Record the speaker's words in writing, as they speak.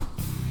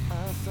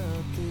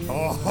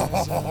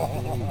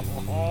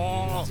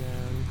Oh.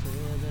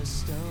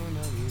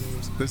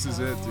 This is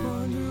it,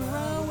 dude.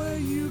 Where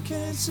you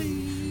can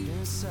see.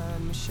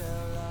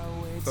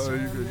 Oh,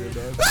 you're gonna get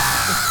that.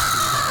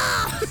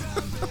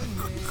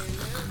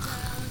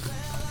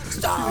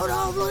 Stone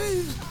of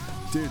leaves.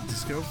 Dude,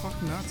 just go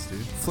fucking nuts,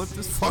 dude. Flip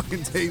this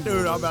fucking table.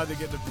 Dude, I'm about to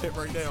get in the pit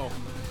right now.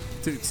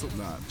 Dude, slip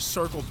not.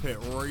 Circle pit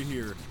right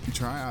here. You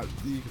try out,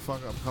 you can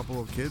fuck up a couple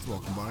of kids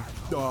walking by.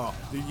 Oh,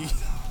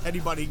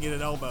 anybody can get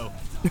an elbow.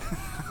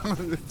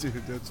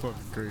 Dude, that's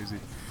fucking crazy.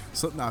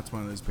 Slipknot's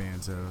one of those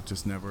bands though,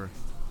 just never.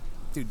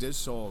 Dude, this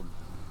song,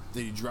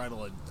 the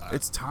adrenaline.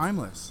 It's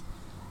timeless.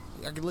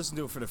 I could listen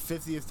to it for the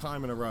 50th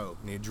time in a row,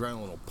 and the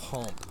adrenaline will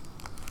pump.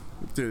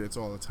 Dude, it's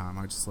all the time.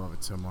 I just love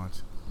it so much.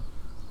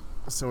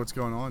 So what's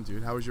going on,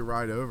 dude? How was your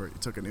ride over? You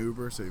took an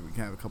Uber so we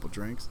can have a couple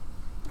drinks?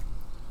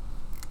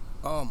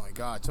 Oh my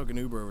God, I took an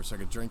Uber over so I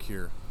could drink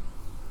here.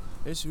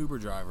 This Uber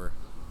driver.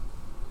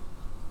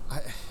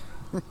 I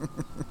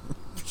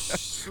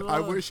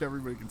wish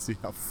everybody could see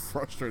how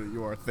frustrated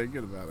you are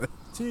thinking about it.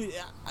 Dude,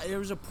 there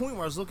was a point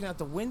where I was looking out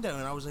the window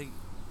and I was like,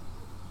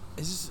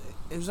 it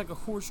was like a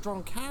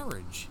horse-drawn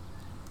carriage.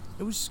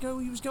 He was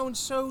going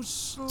so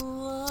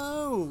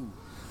slow.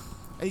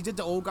 And he did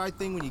the old guy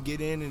thing when you get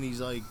in and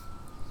he's like,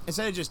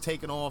 instead of just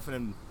taking off and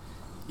then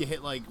you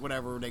hit like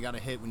whatever they got to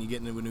hit when you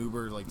get into an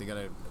Uber, like they got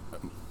to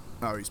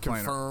he's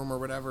playing confirm or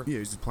whatever. Yeah,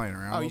 he's just playing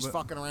around. Oh, he's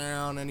fucking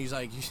around and he's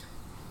like,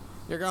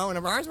 you're going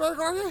to Brownsburg,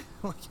 are you?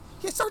 I'm like,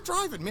 yeah, start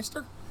driving,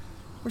 mister.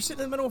 We're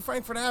sitting in the middle of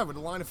Frankfurt Ave with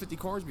a line of 50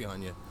 cars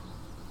behind you.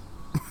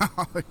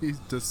 He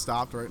just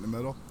stopped right in the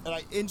middle. And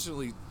I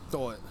instantly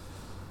thought,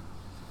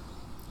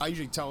 I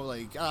usually tell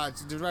like,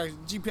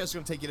 GPS is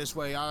going to take you this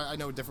way. I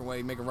know a different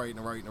way. Make a right and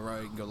a right and a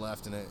right and go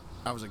left. And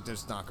I was like,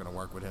 this is not going to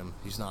work with him.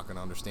 He's not going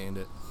to understand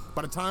it.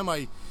 By the time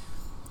I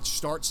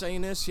start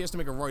saying this, he has to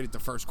make a right at the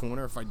first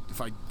corner if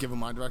I give him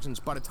my directions.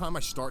 By the time I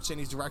start saying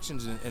these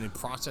directions and it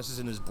processes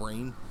in his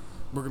brain,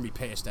 we're going to be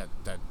past that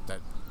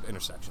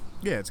intersection.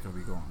 Yeah, it's going to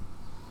be gone.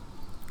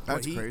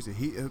 That's crazy.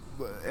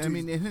 I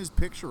mean, in his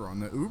picture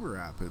on the Uber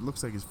app, it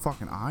looks like his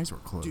fucking eyes were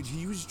closed. Dude,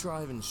 he was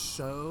driving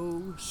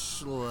so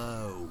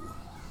slow.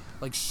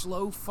 Like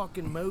slow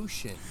fucking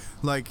motion.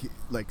 Like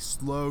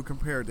slow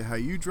compared to how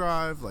you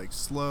drive, like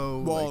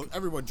slow. Well,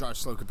 everyone drives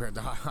slow compared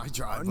to how I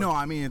drive. No,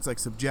 I mean, it's like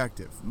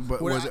subjective.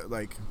 But was it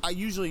like... I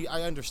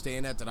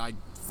understand that I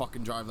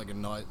fucking drive like a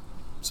nut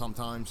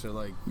sometimes. So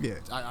like, yeah.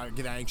 I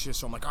get anxious,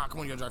 so I'm like, come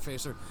on, you gotta drive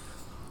faster.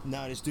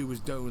 No, this dude was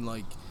doing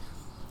like...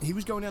 He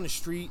was going down the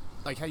street,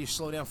 like how you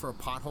slow down for a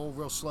pothole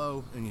real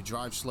slow, and you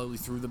drive slowly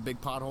through the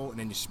big pothole, and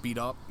then you speed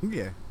up.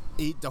 Yeah.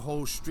 Eat the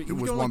whole street. It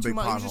was one big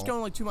pothole. He was just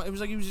going like 2 miles. It was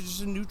like he was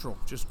just in neutral,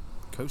 just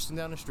coasting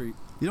down the street.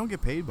 You don't get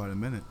paid by the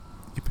minute.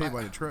 You get paid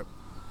by the trip.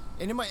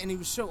 And he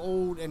was so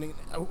old, and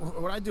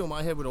what I do in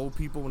my head with old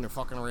people when they're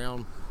fucking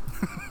around,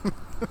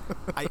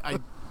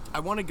 I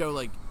want to go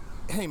like,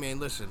 hey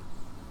man, listen,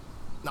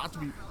 not to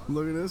be...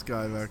 Look at this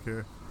guy back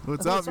here.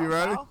 What's up, you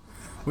ready? Kyle?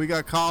 We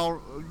got Kyle,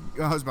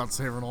 I was about to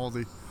say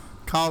Rinaldi.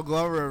 Kyle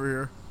Glover over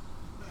here.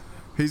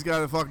 He's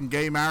got a fucking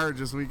gay marriage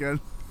this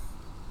weekend.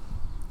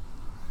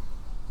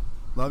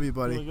 Love you,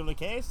 buddy.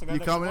 You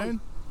coming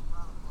in?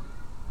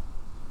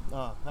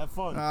 Have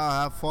fun.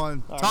 Have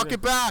fun. Talk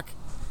it back.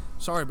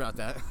 Sorry about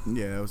that.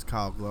 Yeah, it was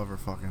Kyle Glover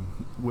fucking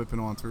whipping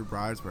on through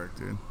Bridesburg,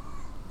 dude.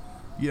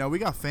 You know, we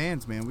got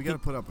fans, man. We got to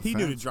put up a He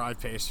fence. knew to drive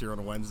past here on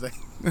a Wednesday.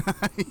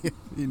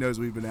 He knows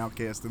we've been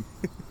outcasting.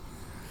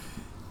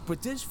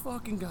 But this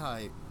fucking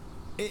guy...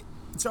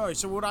 Sorry,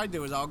 so what I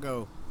do is I'll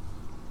go...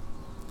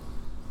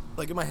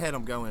 Like, in my head,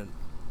 I'm going...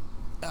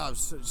 Oh,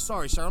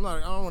 sorry, sir. I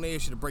don't want to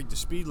ask you to break the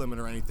speed limit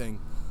or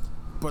anything.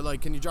 But,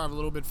 like, can you drive a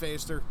little bit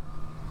faster?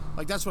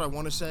 Like, that's what I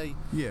want to say.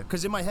 Yeah.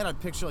 Because in my head, I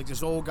picture, like,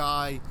 this old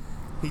guy.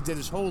 He did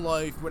his whole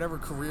life, whatever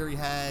career he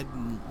had,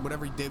 and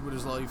whatever he did with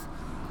his life.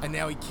 And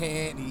now he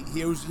can't.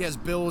 He has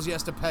bills he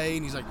has to pay.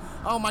 And he's like,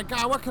 oh, my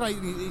God, what can I...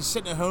 He's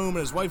sitting at home, and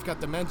his wife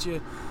got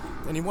dementia.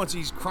 And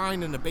he's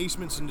crying in the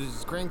basements, and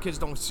his grandkids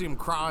don't see him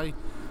cry.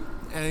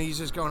 And he's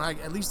just going,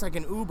 at least I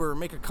can Uber,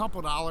 make a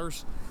couple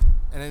dollars.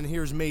 And then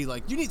here's me,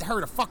 like, you need to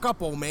hurry the fuck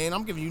up, old man.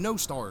 I'm giving you no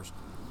stars.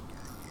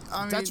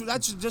 I mean,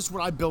 that's just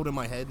what I build in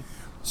my head.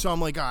 So I'm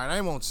like, all right, I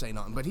won't say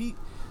nothing. But he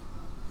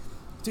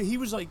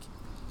was like,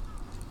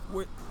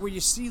 where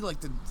you see,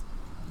 like, the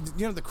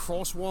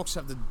crosswalks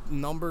have the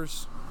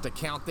numbers, the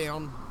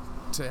countdown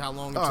to how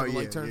long until the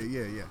light turns.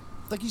 Yeah.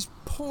 Like, he's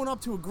pulling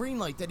up to a green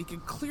light that he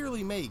could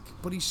clearly make,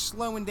 but he's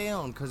slowing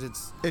down because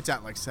it's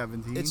at like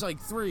 17. It's like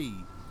 3,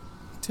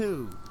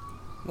 2,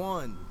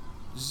 1,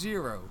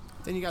 0.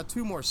 Then you got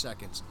 2 more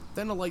seconds.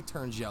 Then the light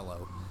turns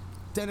yellow.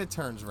 Then it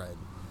turns red.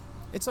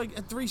 It's like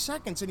at 3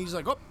 seconds, and he's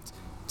like, oh,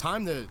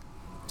 time to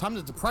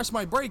depress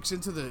my brakes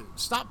into the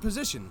stop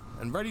position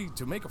and ready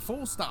to make a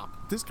full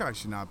stop. This guy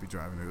should not be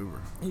driving an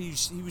Uber. He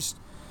was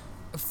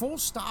a full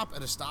stop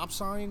at a stop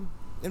sign.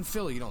 In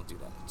Philly, you don't do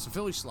that. It's a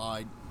Philly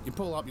slide. You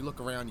pull up, you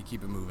look around, you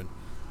keep it moving.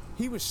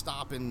 He was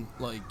stopping,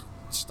 like,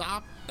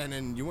 stop, and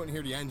then you wouldn't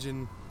hear the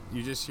engine.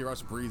 You just hear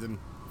us breathing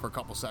for a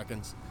couple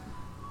seconds.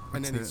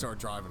 And then he'd start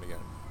driving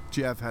again.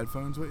 Do you have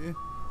headphones with you?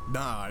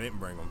 Nah, I didn't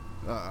bring them.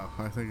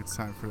 I think it's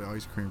time for the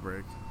ice cream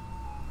break.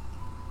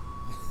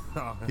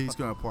 He's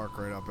gonna park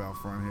right up out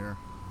front here.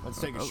 Let's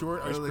take a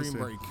short ice cream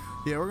break.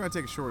 Yeah, we're gonna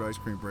take a short ice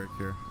cream break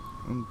here.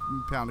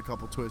 Pound a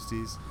couple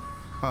twisties.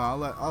 I'll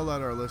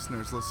let our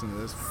listeners listen to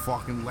this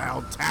fucking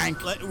loud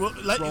tank.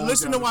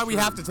 Listen to why we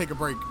have to take a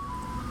break.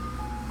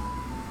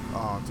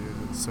 Oh, dude,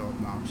 it's so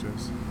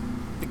obnoxious.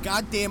 The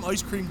goddamn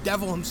ice cream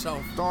devil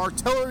himself. The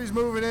artillery's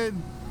moving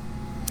in.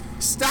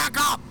 Stack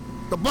up.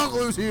 The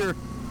bungalow's here.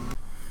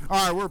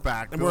 All right, we're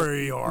back. And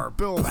we are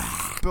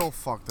back. Bill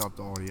fucked up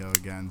the audio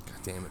again.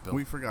 God damn it, Bill.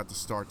 We forgot to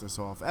start this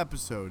off.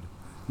 Episode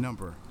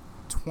number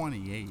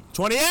 28.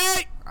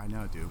 28! I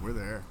know, dude. We're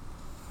there.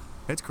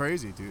 It's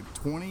crazy, dude.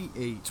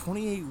 28.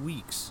 28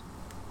 weeks.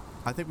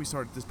 I think we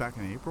started this back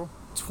in April.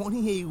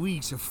 28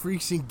 weeks of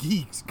freaks and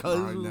geeks.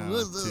 I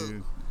know,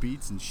 dude.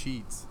 Beats and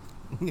sheets.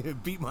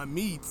 Beat my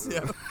meats.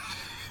 Yeah.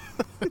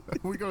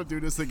 We're going to do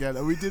this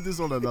again. We did this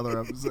on another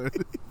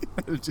episode.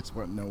 It just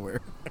went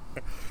nowhere.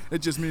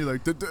 It's just me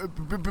like,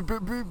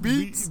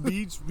 beats.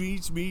 Beats,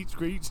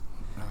 greets.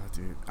 Oh,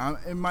 dude.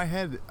 In my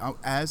head,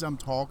 as I'm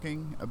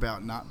talking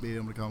about not being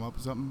able to come up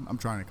with something, I'm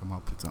trying to come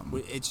up with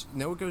something. It's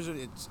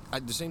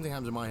the same thing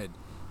happens in my head.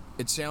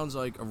 It sounds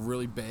like a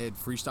really bad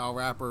freestyle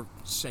rapper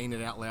saying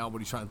it out loud,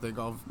 what he's trying to think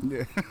of.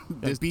 Yeah.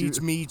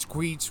 Beats, meats,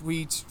 queets,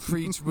 wheats,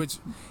 freets, which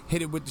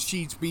hit it with the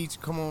sheets, beats,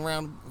 come on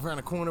around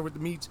the corner with the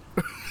meats.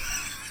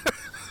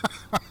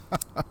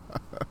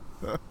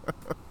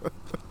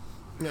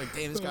 You're like,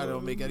 damn, this guy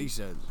don't make any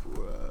sense.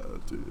 Wow,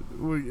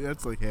 dude.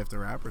 That's like half the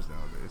rappers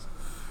nowadays.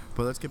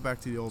 But let's get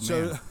back to the old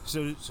man.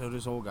 So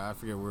this old guy, I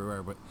forget where we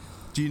were, but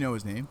do you know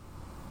his name?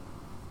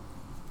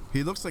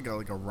 He looks like a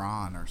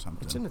Ron or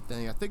something. It's in the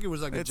thing. I think it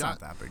was like it's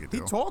not that big a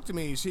deal. He talked to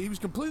me. He was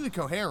completely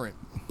coherent,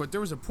 but there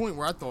was a point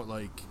where I thought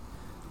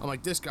I'm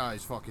like, this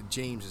guy's fucking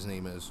James. His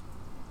name is.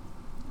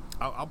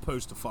 I'll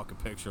post a fucking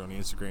picture on the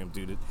Instagram,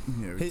 dude.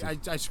 Yeah,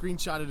 I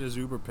screenshotted his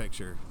Uber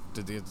picture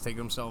to take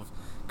himself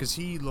because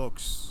he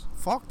looks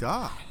fucked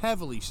up,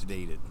 heavily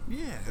sedated.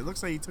 Yeah, it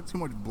looks like he took too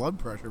much blood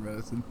pressure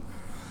medicine.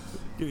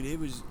 Dude,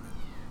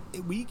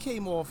 we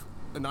came off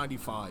a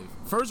 95.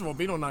 First of all,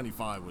 being on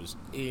 95 was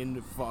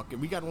in fucking.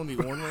 We got on the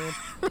on ramp.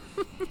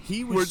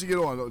 Where'd you get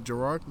on?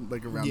 Gerard?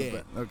 Like around the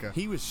bend? Okay.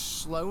 He was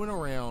slowing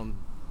down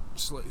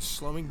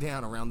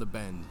around the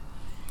bend.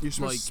 You're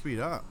supposed to speed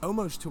up.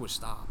 Almost to a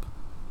stop.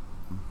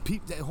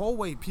 The whole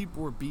way,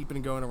 people were beeping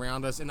and going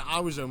around us, and I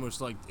was almost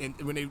like, and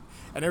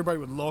everybody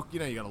would look. You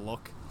know, you gotta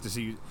look to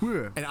see.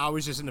 Yeah. And I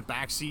was just in the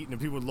back seat, and the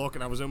people would look,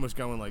 and I was almost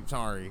going like,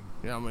 "Sorry,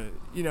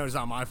 it's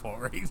not my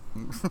fault, right?"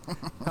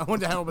 I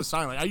wanted to help a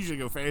sign. Like I usually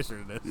go faster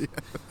than this. Yeah.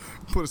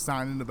 Put a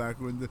sign in the back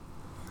window.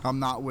 I'm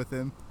not with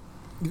him.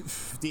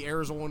 The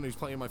air is on. He's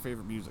playing my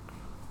favorite music.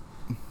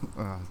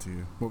 Oh,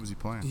 dude, what was he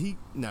playing? He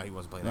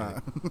wasn't playing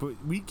anything.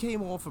 But we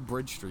came off of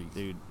Bridge Street,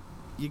 dude.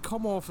 You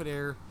come off of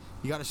there.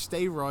 You got to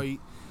stay right.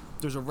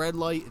 There's a red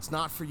light. It's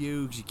not for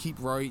you because you keep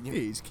right. Yeah,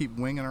 you just keep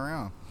winging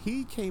around.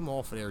 He came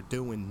off of there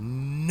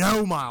doing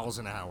no miles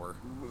an hour.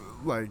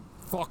 Like,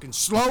 fucking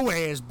slow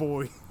ass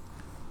boy.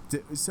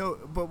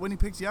 But when he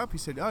picks you up, he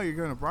said, "Oh, you're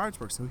going to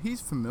Bridgebrook." So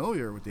he's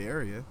familiar with the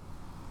area.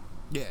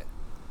 Yeah.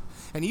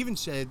 And he even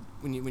said,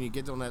 when you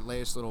get on that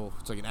last little,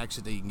 it's like an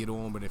exit that you can get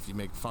on, but if you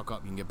make a fuck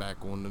up, you can get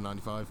back on the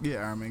 95. Yeah,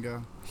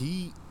 Armingo.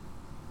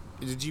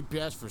 The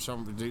GPS for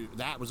some,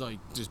 that was like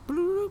just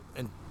bloop,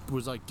 and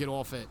was like, get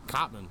off at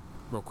Cotman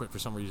real quick for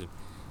some reason.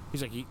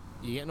 He's like, you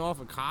getting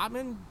off at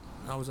Cotman?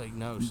 I was like,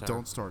 no, sir.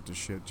 Don't start this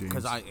shit, James.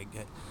 Because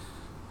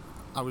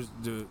I was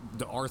the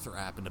Arthur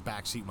app in the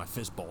back seat, my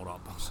fist balled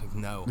up. I was like,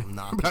 no, I'm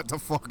not. I'm about to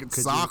fucking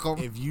sock him.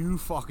 If you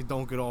fucking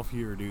don't get off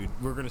here, dude,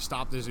 we're going to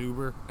stop this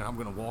Uber, and I'm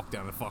going to walk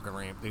down the fucking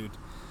ramp, dude.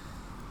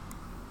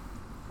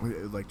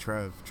 Like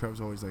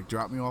Trev's always like,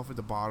 drop me off at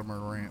the bottom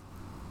of the ramp.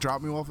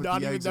 Drop me off at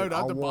not the even, exit.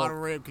 not the bottom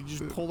ramp. Can you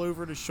just pull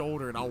over the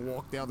shoulder and I'll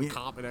walk down the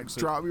Cotman exit?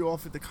 Drop me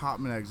off at the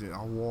Cotman exit.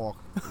 I'll walk.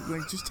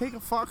 Like, just take a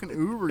fucking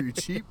Uber, you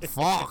cheap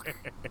fuck.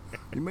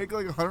 You make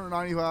like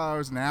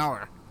 $195 an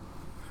hour.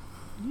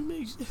 He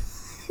makes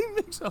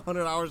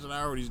 $100 an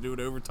hour when he's doing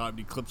overtime and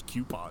he clips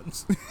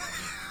coupons.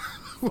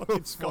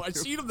 Fucking skull. I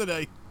seen him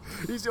today.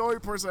 He's the only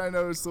person I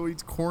know who still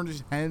eats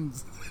Cornish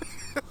hens.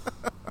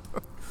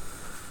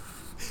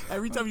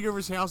 Every time you go over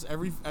his house,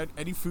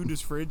 any food in his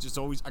fridge, it's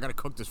always, I gotta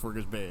cook this before it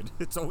goes bad.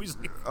 It's always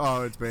like,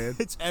 oh, it's bad.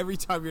 It's every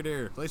time you're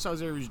there. Last time I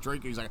was there, he was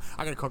drinking. He's like,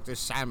 I gotta cook this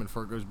salmon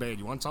before it goes bad.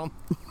 You want some?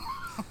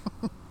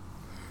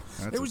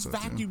 It was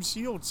vacuum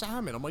sealed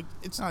salmon. I'm like,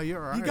 oh, you're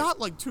all right. You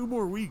got like 2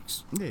 more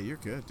weeks. Yeah, you're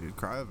good, dude.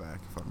 Cryovac,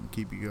 fucking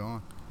keep you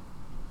going.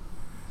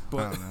 But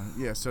I don't know.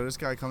 Yeah, so this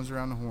guy comes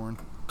around the horn.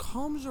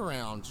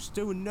 Just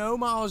doing no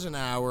miles an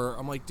hour.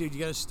 I'm like, dude, you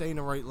gotta stay in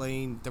the right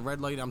lane. The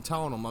red light. I'm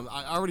telling him,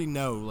 I already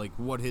know like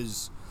what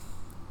his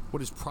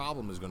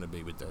problem is going to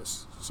be with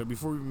this. So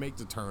before we make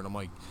the turn, I'm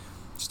like,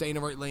 stay in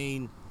the right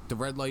lane. The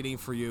red light ain't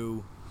for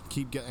you.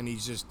 Keep getting. He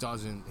just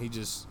doesn't. He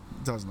just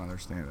doesn't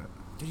understand it.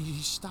 Dude,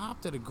 he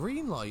stopped at a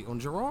green light on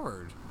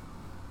Gerard.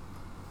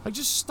 I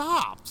just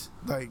stopped.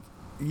 Like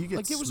you get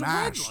like smashed. It was a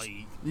red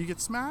light. You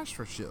get smashed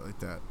for shit like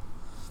that.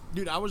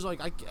 Dude, I was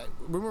like, I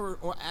remember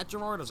at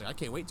Gerard, I was like, I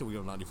can't wait till we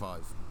go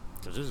 95.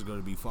 Because this is going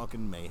to be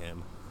fucking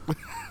mayhem.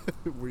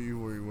 Were you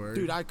worried?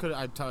 Dude, I could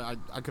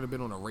have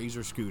been on a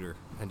Razor scooter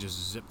and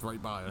just zipped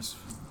right by us.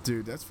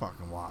 Dude, that's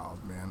fucking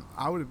wild, man.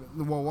 I would have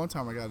been. Well, one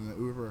time I got in an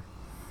Uber,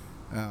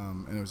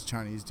 and it was a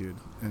Chinese dude,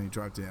 and he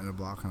drove to the end of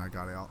the block, and I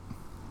got out.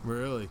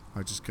 Really?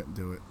 I just couldn't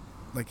do it.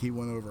 Like, he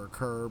went over a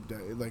curb.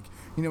 Like,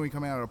 you know, when you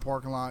come out of a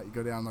parking lot, you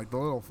go down, like, the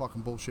little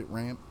fucking bullshit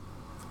ramp.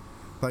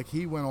 Like,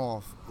 he went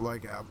off,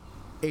 like, a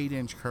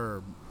 8-inch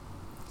curb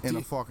in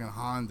a fucking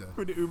Honda.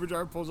 When the Uber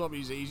driver pulls up,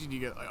 he's Asian, you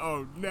get like,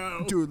 oh,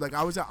 no. Dude, like,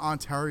 I was at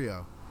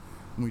Ontario,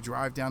 and we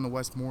drive down to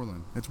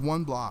Westmoreland. It's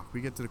 1 block.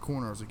 We get to the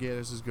corner. I was like, yeah,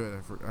 this is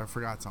good. I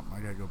forgot something.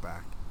 I got to go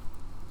back.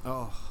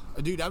 Oh.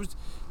 Dude,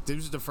 this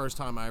was the first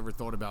time I ever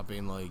thought about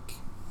being, like...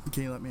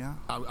 Can you let me out?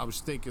 I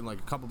was thinking, like,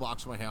 a couple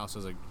blocks from my house. I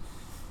was like,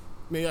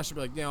 maybe I should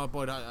be like, you know,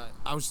 but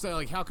I was saying,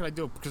 like, how can I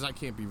do it? Because I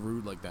can't be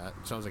rude like that.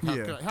 So I was like,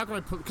 how can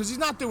I put... Because he's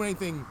not doing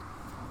anything...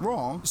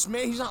 Wrong.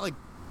 He's not, like,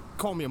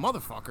 calling me a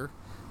motherfucker.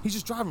 He's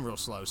just driving real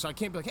slow. So I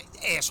can't be like,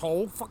 hey,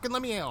 asshole, fucking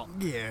let me out.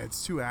 Yeah,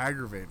 it's too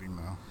aggravating,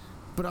 though.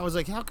 But I was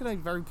like, how can I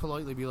very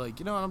politely be like,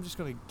 you know what, I'm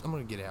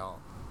going to get out.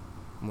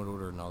 I'm going to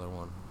order another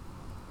one.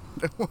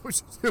 What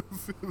was it?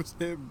 It was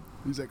him.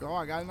 He's like, oh,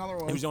 I got another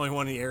one. He was the only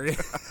one in the area.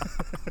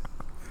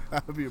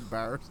 That would be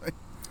embarrassing.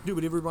 Dude,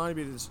 but it reminded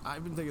me of this.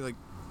 I've been thinking, like,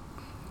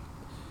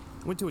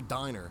 I went to a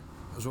diner.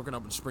 I was working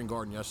up in Spring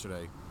Garden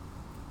yesterday,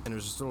 and there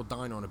was this little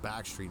diner on a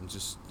back street, and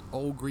just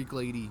old Greek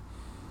lady.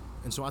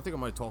 And so I think I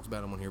might have talked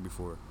about him on here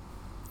before.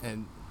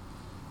 And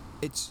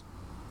it's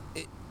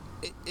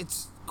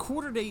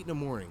 7:45 in the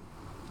morning.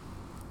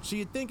 So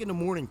you'd think in the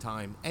morning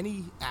time,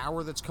 any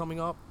hour that's coming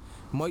up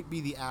might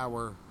be the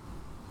hour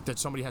that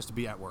somebody has to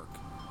be at work.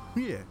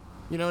 Yeah.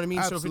 You know what I mean?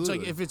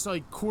 Absolutely. So if it's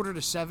like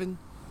 6:45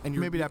 and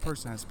you're maybe that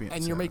person has to be at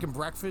and 7. you're making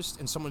breakfast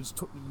and someone's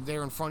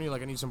there in front of you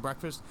like, I need some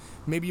breakfast,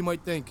 maybe you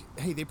might think,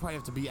 hey, they probably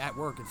have to be at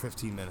work in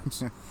 15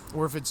 minutes.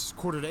 Or if it's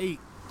 7:45,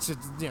 so,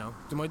 you know,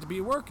 they might be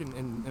at work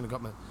in a couple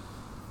minutes.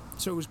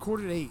 So it was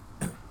 7:45,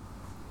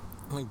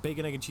 like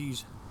bacon, egg, and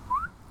cheese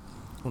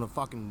on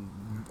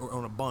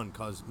a bun,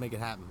 cause make it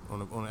happen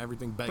on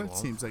everything bagel. That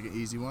seems like an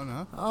easy one,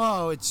 huh?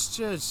 Oh, it's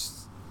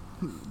just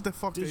the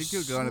fuck. You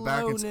could go in the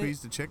back and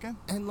squeeze the chicken.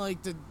 And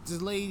like the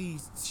lady,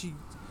 she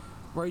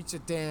writes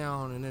it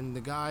down, and then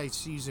the guy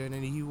sees it, and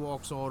then he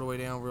walks all the way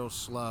down real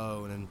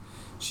slow, and then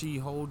she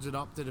holds it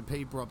up to the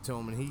paper up to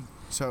him, and he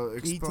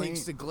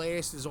takes the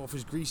glasses off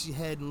his greasy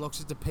head and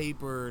looks at the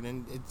paper, and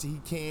then he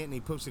can't, and he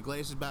puts the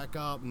glasses back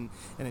up, and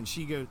then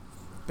she goes,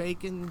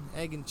 bacon,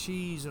 egg, and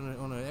cheese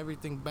on a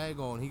everything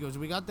bagel, and he goes,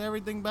 we got the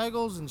everything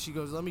bagels? And she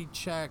goes, let me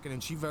check, and then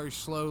she very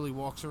slowly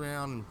walks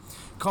around and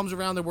comes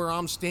around to where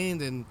I'm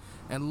standing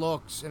and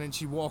looks, and then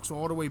she walks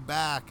all the way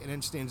back and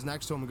then stands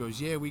next to him and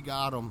goes, yeah, we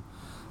got them.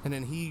 And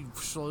then he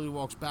slowly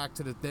walks back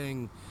to the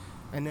thing,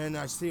 and then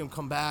I see him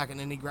come back, and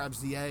then he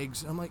grabs the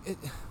eggs. I'm like,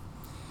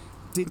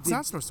 it's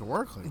not supposed to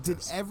work like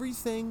this. Did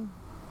everything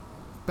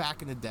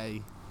back in the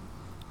day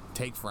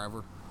take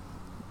forever?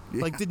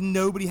 Yeah. Like, did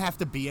nobody have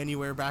to be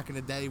anywhere back in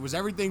the day? Was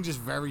everything just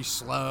very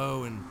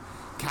slow and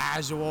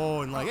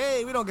casual and like,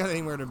 hey, we don't got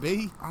anywhere to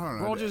be? I don't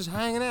know. We're all just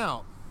hanging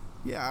out.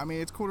 Yeah, I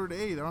mean, it's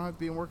 7:45. I don't have to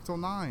be in work till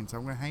 9, so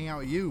I'm going to hang out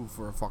with you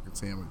for a fucking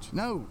sandwich.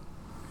 No.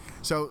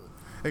 So,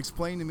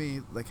 explain to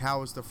me, like,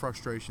 how is the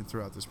frustration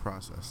throughout this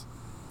process?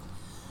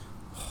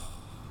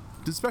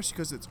 Especially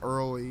because it's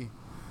early.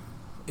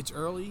 It's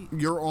early.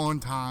 You're on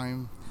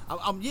time.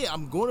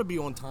 I'm going to be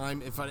on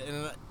time.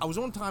 And I was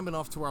on time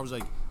enough to where I was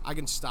like, I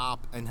can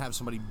stop and have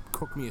somebody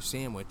cook me a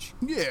sandwich.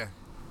 Yeah.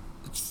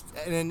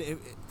 And then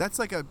that's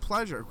like a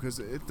pleasure because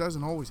it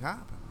doesn't always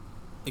happen.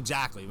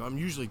 Exactly. I'm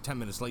usually 10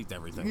 minutes late to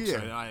everything.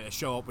 Yeah. So I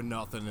show up with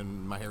nothing,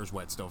 and my hair's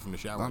wet still from the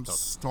shower. I'm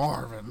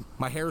starving.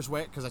 My hair's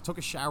wet because I took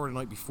a shower the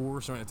night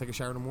before, so I had to take a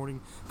shower in the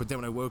morning. But then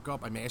when I woke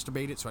up, I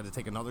masturbated, so I had to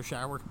take another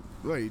shower.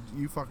 Wait,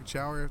 you fucking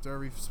shower after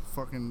every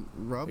fucking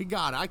rub? Hey,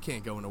 God, I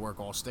can't go into work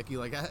all sticky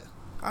like that.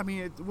 I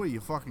mean, what are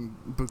you fucking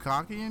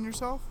bukkake-ing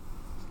yourself?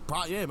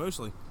 Yeah,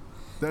 mostly.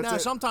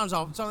 That's sometimes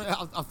I'll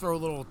throw a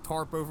little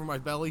tarp over my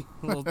belly,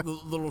 a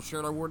little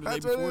shirt I wore the day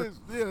before. What it is.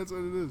 Yeah, that's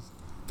what it is.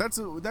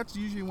 That's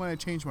usually when I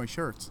change my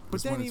shirts.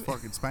 But then when it's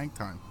fucking spank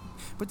time.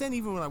 But then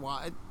even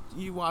when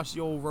you wash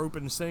the old rope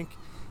in the sink,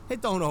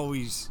 it don't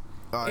always.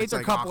 It's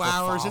like a couple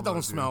hours. It don't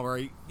dude. Smell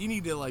right. You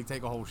need to like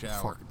take a whole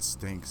shower. Fucking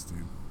stinks,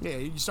 dude. Yeah,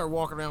 you start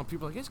walking around.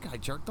 People are like, this guy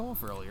jerked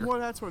off earlier. Well,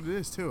 that's what it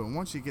is too. And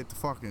once you get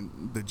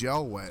the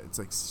gel wet, it's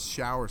like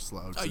shower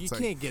slugs. Oh, you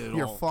can't get it all.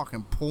 You're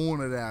fucking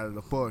pulling it out of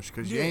the bush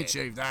because you ain't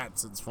shaved that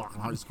since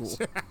fucking high school.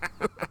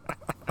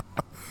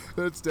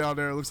 It's down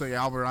there. It looks like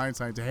Albert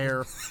Einstein's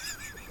hair.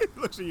 It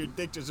looks like your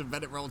dick just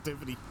invented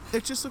relativity.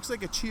 It just looks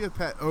like a chia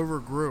pet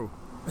overgrew.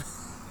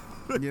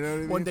 You know what I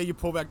mean? One day you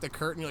pull back the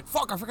curtain, you're like,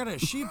 fuck, I forgot I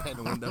had a chia pet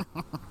in the window.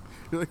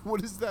 You're like,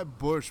 what is that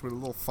bush with a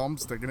little thumb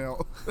sticking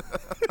out?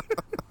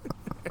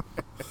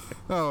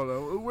 I don't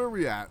know. Where are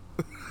we at?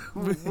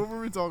 What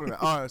were we talking about?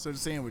 Oh, so the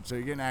sandwich. So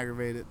you're getting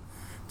aggravated.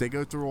 They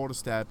go through all the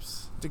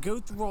steps.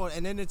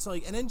 And then it's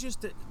like, and then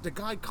just the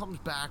guy comes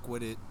back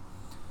with it.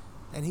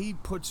 And he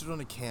puts it on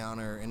the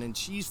counter, and then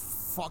she's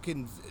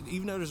fucking,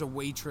 even though there's a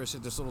waitress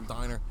at this little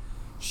diner,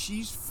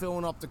 she's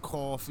filling up the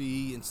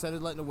coffee instead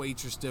of letting the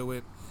waitress do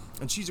it.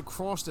 And she's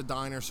across the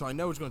diner, so I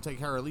know it's going to take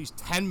her at least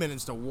 10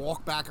 minutes to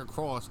walk back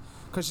across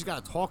because she's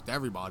got to talk to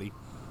everybody.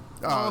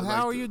 Oh,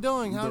 how are you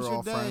doing? How's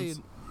your day?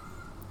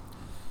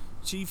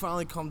 She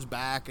finally comes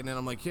back, and then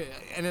I'm like, yeah,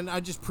 and then I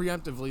just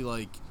preemptively,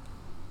 like,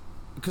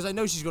 because I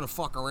know she's going to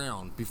fuck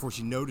around before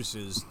she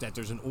notices that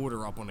there's an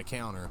order up on the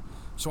counter.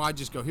 So I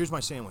just go, here's my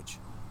sandwich.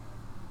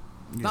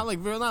 Yeah. Not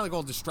like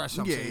all distressed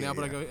I'm saying now,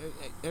 but I go, hey,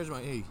 here's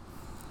my, hey.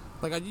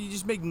 Like, you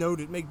just make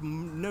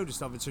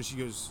notice of it, so she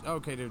goes,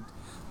 okay,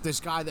 this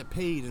guy that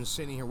paid and is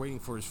sitting here waiting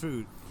for his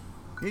food.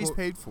 He's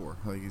paid for.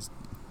 Like, he's...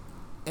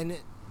 And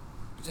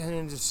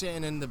then just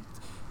sitting in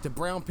the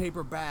brown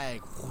paper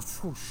bag, whoosh,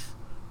 whoosh,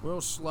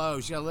 real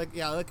slow. She gotta lick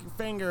your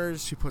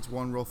fingers. She puts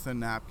one real thin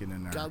napkin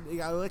in there. You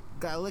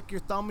gotta lick your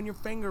thumb and your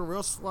finger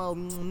real slow.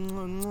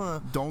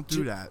 Don't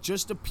do that.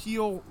 Just to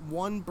peel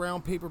one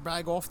brown paper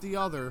bag off the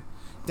other.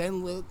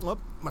 Then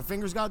my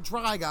fingers got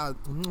dry. Got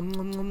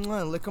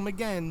lick them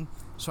again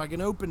so I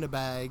can open the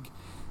bag.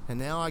 And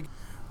now I.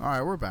 All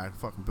right, we're back.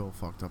 Fucking Bill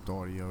fucked up the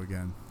audio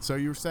again. So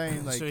you were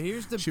saying, like, so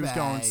here's the she bag.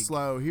 was going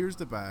slow. Here's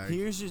the bag.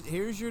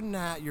 Here's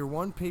your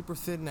one paper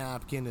thin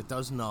napkin that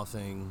does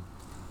nothing.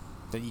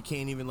 That you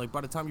can't even, like,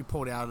 by the time you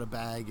pull it out of the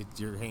bag,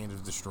 your hand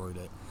has destroyed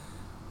it.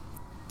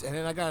 And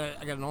then I got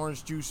an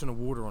orange juice and a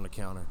water on the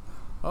counter.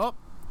 Oh,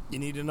 you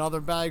need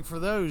another bag for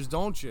those,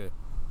 don't you?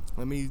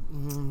 Let me.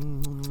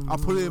 I'll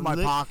put it in my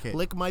pocket.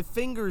 Lick my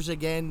fingers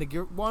again to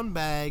get one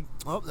bag.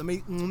 Oh, let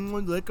me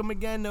lick them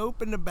again to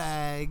open the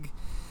bag.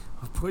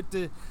 Put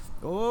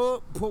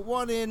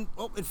one in.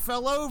 Oh, it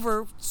fell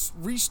over.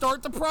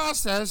 Restart the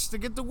process to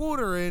get the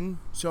water in.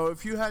 So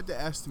if you had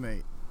to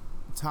estimate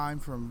time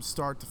from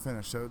start to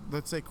finish, so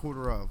let's say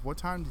quarter of, what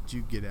time did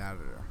you get out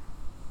of there?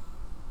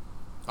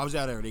 I was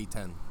out there at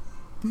 8:10.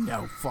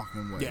 No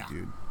fucking way,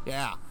 dude.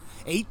 Yeah.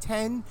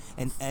 8:10,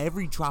 and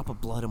every drop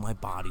of blood in my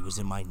body was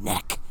in my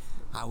neck.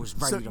 I was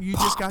ready to So you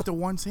pop. just got the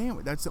one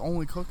sandwich. That's the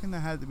only cooking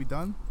that had to be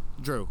done?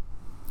 Drew,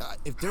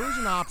 if there was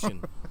an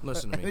option,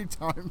 listen to me.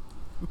 Anytime.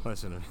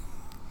 Listen to me.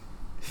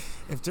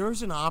 If there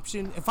was an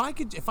option, if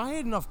I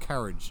had enough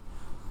courage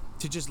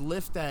to just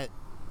lift that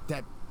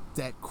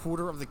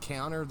quarter of the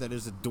counter that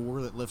is a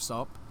door that lifts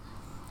up,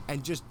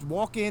 and just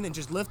walk in and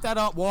just lift that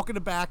up, walk in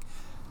the back.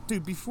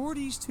 Dude, before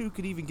these two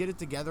could even get it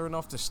together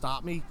enough to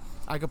stop me,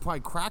 I could probably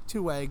crack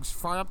 2 eggs,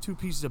 fry up 2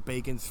 pieces of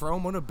bacon, throw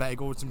them on a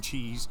bagel with some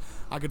cheese.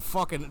 I could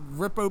fucking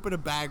rip open a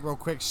bag real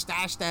quick,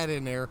 stash that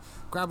in there,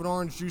 grab an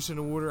orange juice and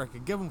a water. I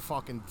could give them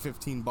fucking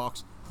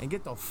 $15 and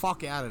get the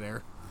fuck out of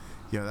there.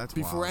 Yeah, that's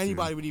before wild,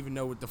 anybody dude. would even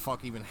know what the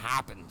fuck even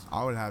happened.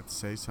 I would have to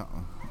say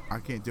something. I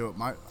can't do it.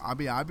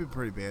 I've been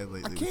pretty bad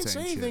lately. I can't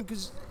say anything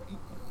because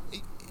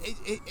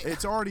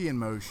it's already in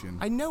motion.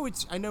 I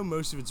know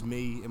most of it's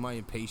me and my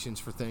impatience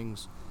for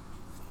things,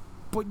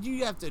 but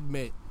you have to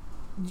admit,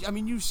 I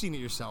mean, you've seen it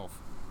yourself.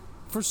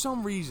 For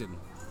some reason,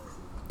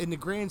 in the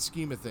grand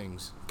scheme of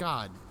things,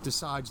 God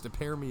decides to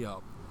pair me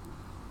up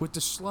with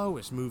the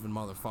slowest moving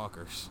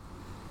motherfuckers.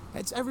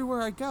 It's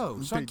everywhere I go,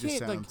 so I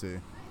can't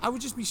like. I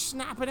would just be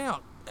snapping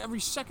out every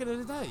second of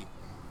the day,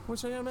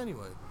 which I am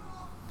anyway.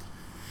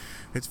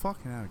 It's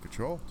fucking out of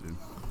control, dude.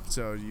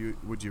 So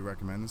would you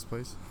recommend this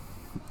place?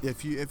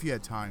 If you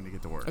had time to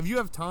get to work. If you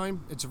have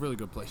time, it's a really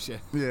good place, yeah.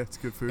 Yeah, it's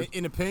good food.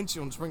 In a pinch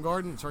on Spring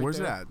Garden, it's right Where's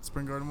there. Where's it at?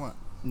 Spring Garden what?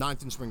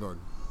 9th and Spring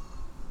Garden.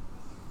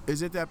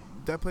 Is it that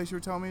place you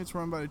were telling me it's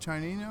run by the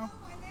Chinese now?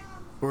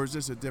 Or is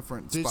this a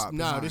different spot?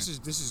 No, this is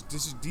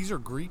these are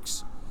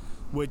Greeks,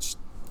 which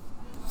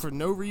for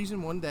no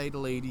reason one day the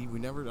lady, I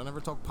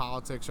never talk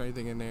politics or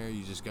anything in there.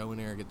 You just go in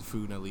there, get the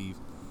food, and I leave.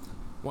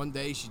 One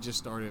day she just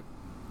started,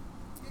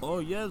 oh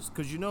yes,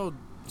 because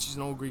she's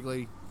an old Greek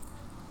lady.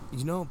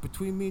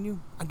 Between me and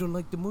you, I don't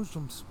like the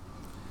Muslims.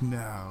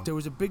 No. There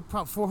was a big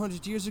problem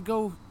 400 years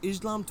ago.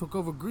 Islam took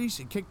over Greece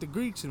and kicked the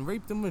Greeks and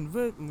raped them and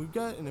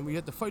then we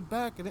had to fight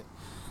back. And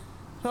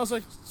I was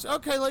like,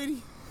 okay, lady.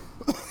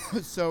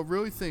 So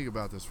really think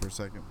about this for a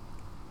second.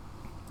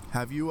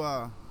 Have you,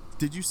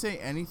 did you say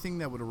anything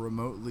that would have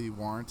remotely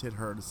warranted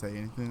her to say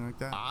anything like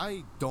that?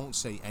 I don't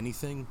say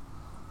anything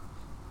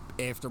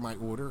after my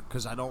order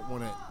because I don't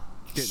want to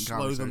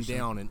slow them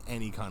down in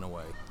any kind of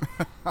way.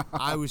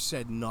 I was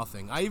said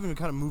nothing. I even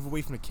kind of move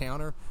away from the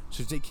counter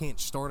so they can't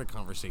start a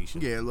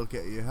conversation. Yeah, look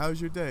at you. How's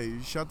your day?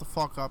 You shut the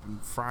fuck up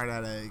and fry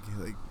that egg.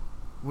 Like,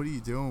 what are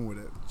you doing with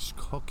it? Just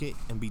cook it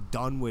and be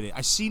done with it.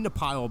 I seen the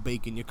pile of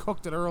bacon. You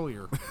cooked it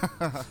earlier.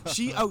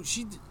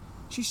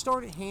 She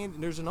started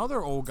handing. There's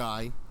another old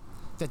guy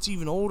that's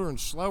even older and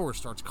slower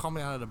starts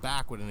coming out of the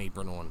back with an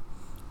apron on.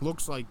 It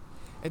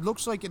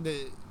looks like in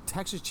the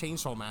Texas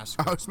Chainsaw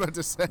Massacre. I was about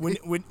to say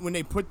when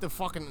they put the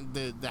fucking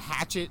the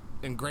hatchet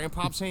in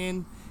Grandpa's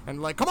hand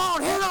and like, come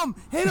on,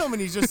 hit him,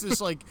 and he's just this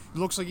like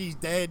looks like he's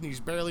dead and he's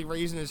barely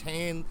raising his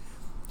hand.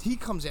 He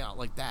comes out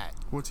like that.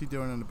 What's he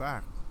doing in the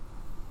back?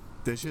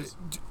 Dishes?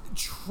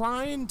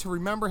 Trying to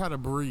remember how to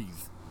breathe.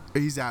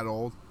 He's that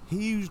old.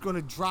 He was going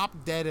to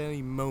drop dead at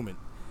any moment.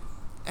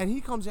 And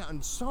he comes out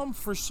and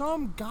for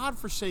some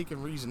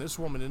godforsaken reason, this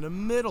woman in the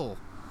middle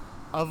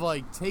of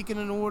like taking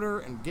an order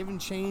and giving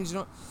change,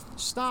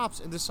 stops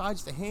and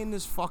decides to hand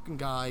this fucking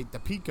guy the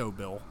Pico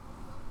bill.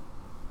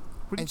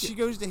 And she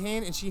goes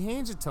to she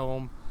hands it to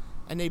him,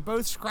 and they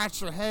both scratch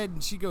their head,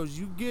 and she goes,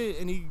 "You get,"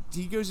 and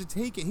he goes to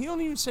take it. He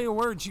don't even say a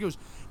word. She goes,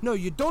 "No,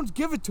 you don't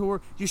give it to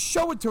her. You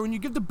show it to her, and you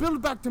give the bill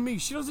back to me.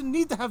 She doesn't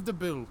need to have the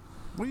bill."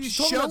 What are you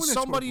She's showing talking it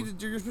about somebody to?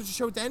 that you're supposed to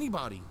show it to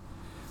anybody.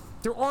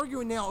 They're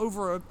arguing now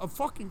over a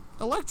fucking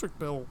electric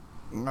bill.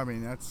 I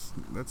mean, that's.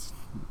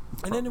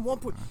 And then at one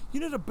point, you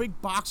know the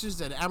big boxes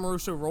that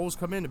Amoroso rolls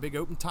come in, the big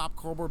open top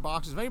cardboard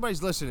boxes. If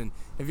anybody's listening,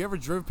 have you ever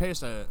drove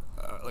past a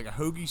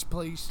hoagie's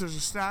place? There's a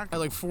stack at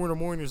like 4 in the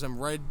morning. There's them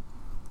red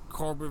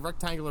cardboard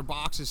rectangular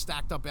boxes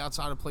stacked up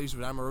outside a place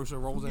with Amoroso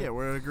rolls in. Yeah,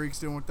 what are the Greeks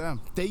doing with them?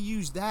 They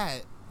used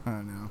that. I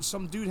don't know.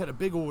 Some dude had a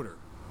big order,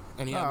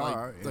 and he had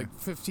yeah. like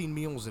 15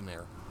 meals in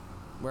there.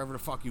 Wherever the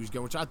fuck he was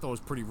going, which I thought was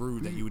pretty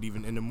rude that you would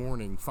even in the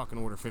morning fucking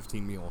order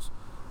 15 meals.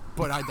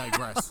 But I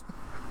digress.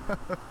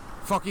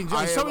 Fucking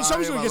somebody's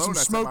gonna get some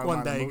smoke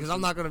one day because I'm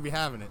not gonna be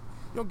having it.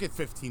 You don't get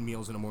 15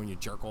 meals in the morning, you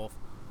jerk off.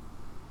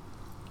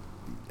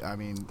 I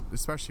mean,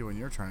 especially when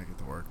you're trying to get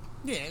to work.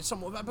 Yeah,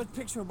 but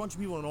picture a bunch of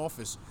people in an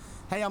office.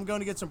 Hey, I'm going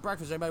to get some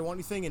breakfast. Anybody want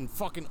anything? And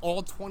fucking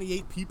all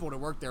 28 people that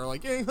work there are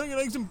like, hey, can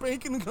I get some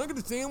bacon? Can I get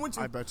a sandwich?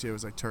 I bet you it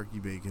was like turkey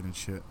bacon and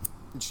shit.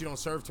 And she don't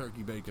serve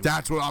turkey bacon.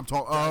 That's what I'm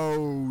talking.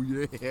 Oh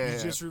yeah. You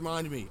just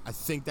reminded me. I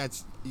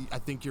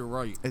think you're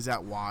right. Is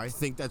that why? I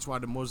think that's why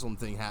the Muslim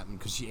thing happened,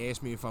 because she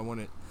asked me if I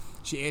wanted.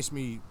 She asked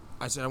me.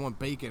 I said I want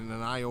bacon,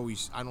 and I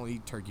don't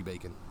eat turkey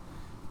bacon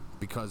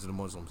because of the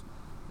Muslims.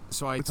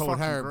 So I told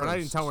her, gross. but I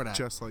didn't tell her that.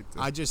 Just like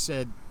this. I just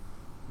said,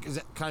 "Is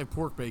that kind of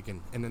pork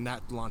bacon?" And then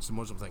that launched the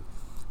Muslim thing.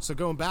 So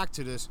going back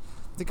to this,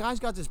 the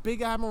guy's got this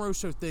big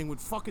Amoroso thing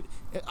with fucking.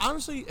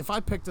 Honestly, if I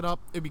picked it up,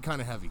 it'd be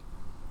kind of heavy.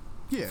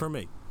 Yeah. For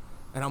me.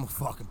 And I'm a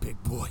fucking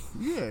big boy.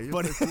 Yeah,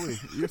 you're thick boy.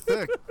 You're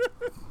thick.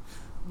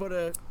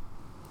 But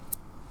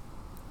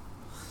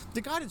the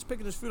guy that's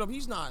picking his food up,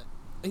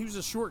 he was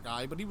a short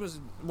guy, but he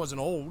wasn't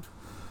old.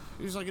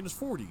 He was like in his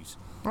 40s.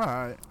 All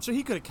right. So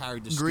he could have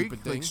carried this Greek,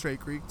 stupid thing. like straight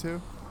Greek too?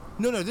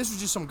 No, this was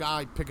just some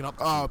guy picking up.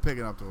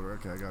 Picking up the order.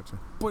 Okay, I got you.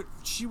 But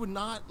she would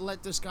not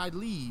let this guy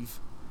leave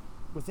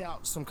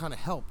without some kind of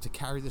help to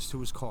carry this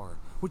to his car.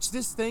 Which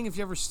this thing, if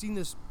you ever seen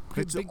this,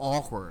 it's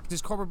awkward.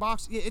 This cardboard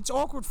box, yeah, it's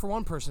awkward for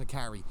one person to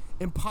carry.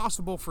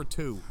 Impossible for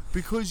two.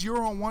 Because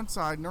you're on one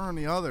side and they're on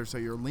the other, so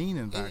you're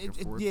leaning back and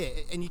forth. Yeah,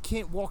 and you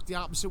can't walk the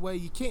opposite way.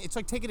 You can't. It's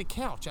like taking a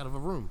couch out of a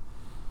room.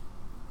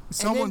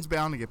 Someone's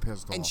bound to get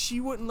pissed off. And she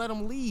wouldn't let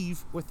him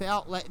leave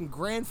without letting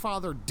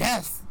Grandfather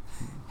Death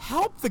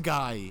help the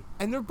guy.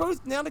 And they're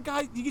both, now the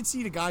guy, you can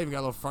see the guy even got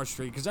a little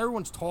frustrated because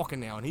everyone's talking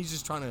now and he's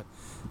just trying to,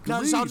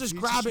 I'll just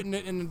grab it.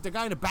 And the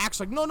guy in the back's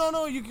like,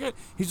 no, you can't.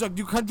 He's like,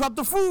 you can't drop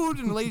the food.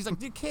 And the lady's like,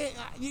 you can't,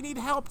 you need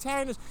help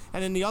tearing this.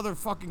 And then the other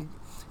fucking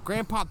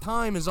Grandpa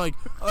Time is like,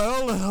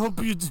 I'll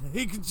help you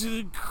take it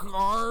to the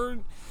car.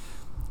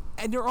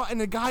 And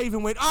the guy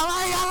even went, all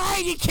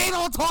right, you can't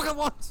all talk at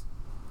once.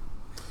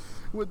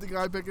 With the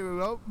guy picking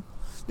it up?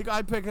 The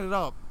guy picking it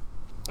up.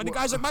 And the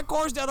guy's like, my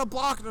car's down a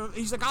block. And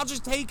he's like, I'll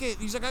just take it.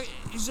 He's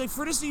like,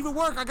 for this to even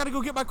work, I got to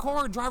go get my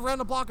car and drive around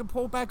the block and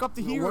pull it back up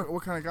to here.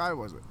 What kind of guy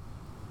was it?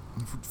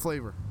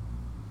 Flavor?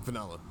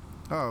 Vanilla.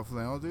 Oh,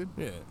 vanilla dude?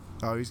 Yeah.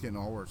 Oh, he's getting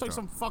all worked It's like up.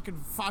 some fucking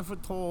 5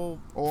 foot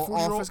tall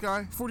office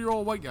guy?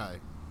 40-year-old white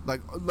guy.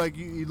 Like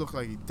you look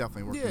like he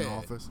definitely worked in the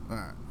office. All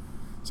right.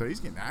 So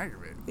he's getting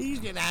aggravated. He's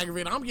getting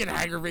aggravated. I'm getting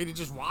aggravated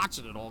just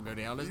watching it all go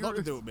down. There's nothing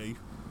to do with me.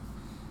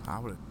 I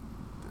would have.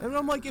 And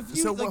I'm like, if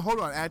you. So hold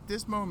on. At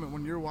this moment,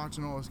 when you're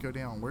watching all this go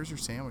down, where's your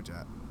sandwich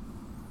at?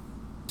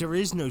 There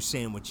is no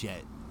sandwich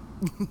yet.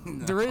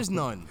 No. There is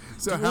none.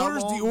 So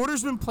the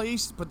order's been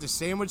placed, but the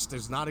sandwich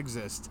does not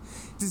exist.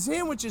 The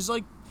sandwich is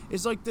like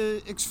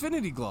the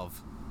Xfinity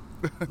glove.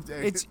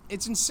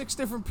 It's in 6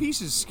 different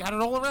pieces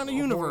scattered all around the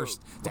universe.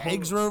 The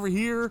eggs are over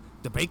here.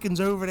 The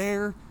bacon's over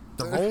there.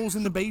 The rolls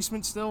in the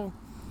basement still.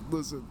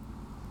 Listen,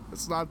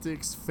 it's not the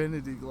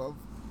Xfinity glove.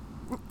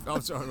 Oh,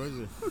 sorry, what is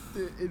it?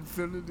 The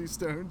Infinity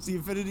Stones. The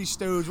Infinity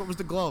Stones. What was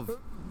the glove?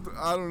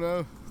 I don't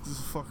know. This is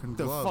a fucking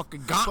glove. The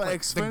fucking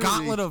gauntlet. The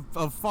gauntlet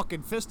of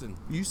fucking fisting.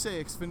 You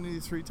say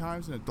Xfinity 3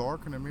 times in the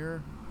dark in a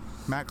mirror,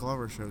 Matt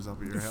Glover shows up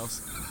at your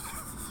house.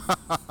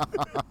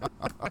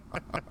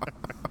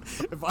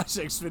 If I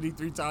say Xfinity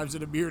 3 times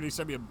in a mirror, they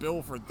send me a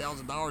bill for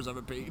 $1,000 I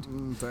haven't paid.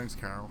 Thanks,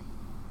 Carol.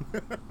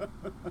 Dude,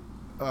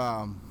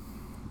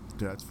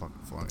 that's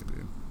fucking funny,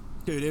 dude.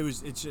 Dude,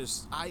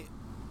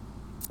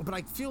 but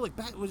I feel like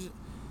that was,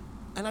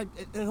 and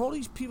all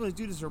these people that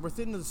do this are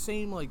within the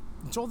same, like,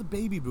 it's all the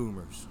baby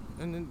boomers.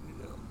 And then,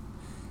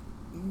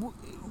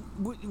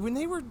 when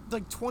they were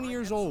like 20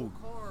 years old.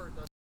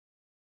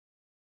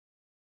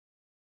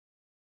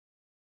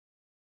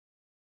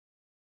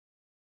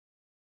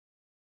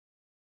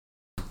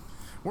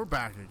 We're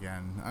back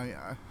again.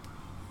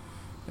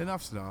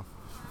 Enough's enough.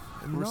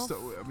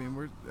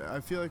 I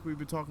feel like we've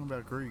been talking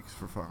about Greeks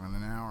for fucking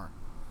an hour,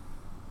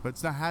 but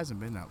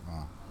hasn't been that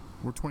long.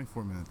 We're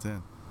 24 minutes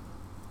in.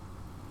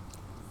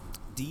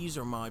 These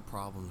are my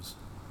problems.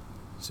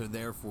 So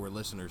therefore,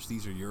 listeners,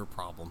 these are your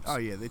problems. Oh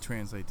yeah, they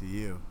translate to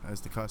you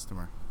as the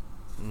customer.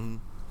 Mm-hmm.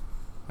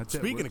 That's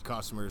Speaking of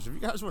customers, if you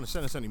guys want to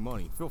send us any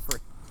money, feel free.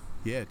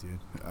 Yeah, dude.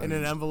 In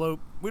an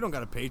envelope. We don't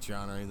got a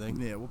Patreon or anything.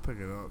 Yeah, we'll pick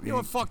it up. You know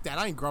what? Fuck that.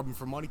 I ain't grubbing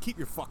for money. Keep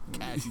your fucking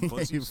cash, you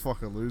pussies. You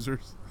fucking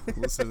losers.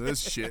 Listen to this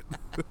shit.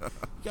 You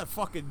got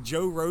fucking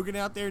Joe Rogan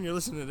out there and you're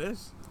listening to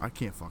this? I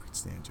can't fucking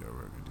stand Joe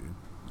Rogan, dude.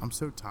 I'm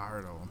so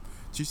tired of him.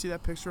 Did you see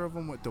that picture of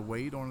him with the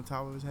weight on the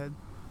top of his head?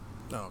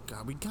 Oh,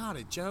 God. We got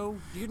it, Joe.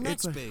 Your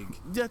neck's big.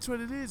 That's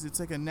what it is. It's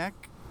like a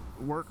neck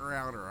worker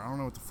outer. I don't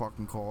know what to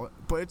fucking call it.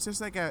 But it's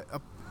just like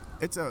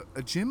it's a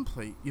gym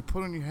plate you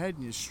put on your head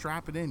and you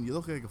strap it in. You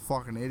look like a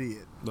fucking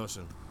idiot.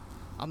 Listen,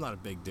 I'm not a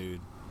big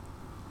dude.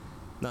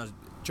 Now,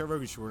 Joe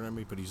Rogan's shorter than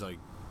me, but he's like,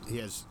 he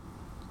has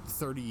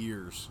 30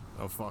 years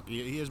of fuck.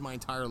 He has my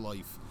entire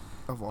life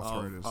Of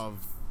arthritis.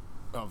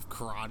 of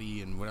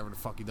karate and whatever the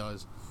fuck he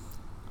does.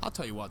 I'll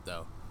tell you what,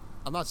 though.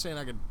 I'm not saying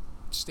I could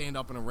stand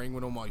up in a ring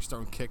with him while he's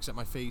throwing kicks at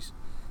my face.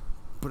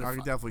 But I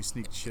could definitely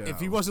sneak the shit out. If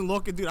he wasn't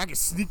looking, dude, I could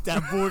sneak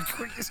that board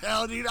quick as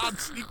hell, dude. I'd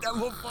sneak that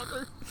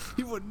motherfucker.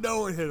 He wouldn't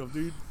know it hit him,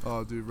 dude.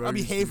 Oh, dude. I'd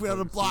be halfway out of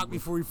the block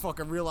before he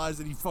fucking realized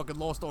that he fucking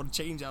lost all the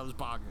change out of his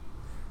pocket.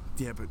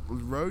 Yeah, but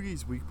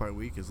Rogies week by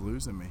week is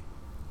losing me.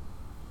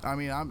 I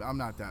mean, I'm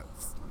not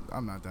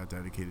that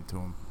dedicated to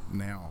him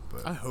now,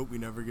 but I hope we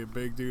never get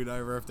big, dude. I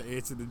ever have to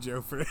answer to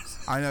Joe for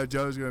this. I know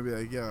Joe's gonna be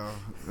like, yo,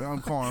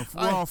 I'm calling.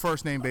 We're on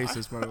first name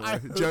basis, by the way.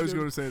 Joe's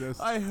gonna say this.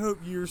 I hope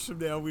years from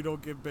now we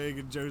don't get big,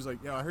 and Joe's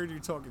like, yo, I heard you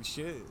talking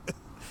shit.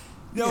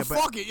 Yo, Yeah,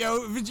 fuck it,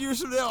 yo. If it's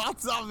years from now,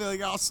 I'll be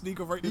like, I'll sneak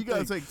him right in You the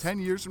gotta thing. take 10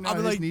 years from now,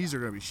 his knees are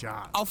gonna be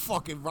shot. I'll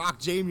fucking rock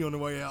Jamie on the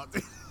way out.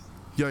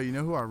 Yo, you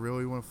know who I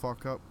really want to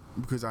fuck up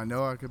because I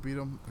know I could beat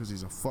him because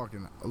he's a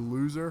fucking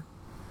loser.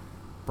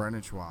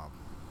 Brendan Schwab.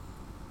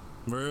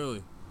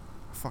 Really?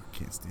 Fuck,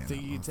 can't stand.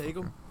 Think that you can take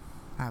him?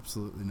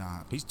 Absolutely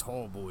not. He's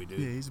tall boy, dude.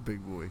 Yeah, he's a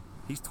big boy.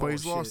 He's tall. But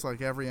he's as lost shit.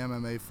 like every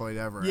MMA fight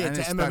ever. Yeah, and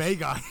to his MMA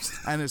guys.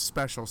 And his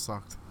special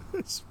sucked.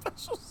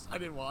 Specials. I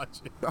didn't watch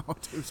it. Oh,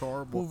 dude, it's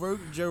horrible. Well,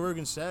 Joe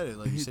Rogan said it.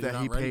 Like he said, he's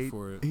not ready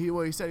for it.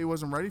 He said he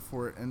wasn't ready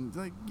for it, and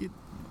like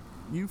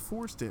you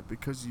forced it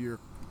because of your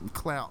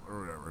clout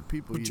or whatever.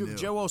 People But you knew.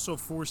 Joe also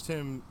forced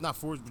him, not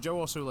forced, but Joe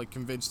also like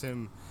convinced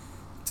him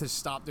to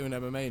stop doing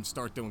MMA and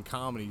start doing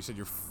comedy. You said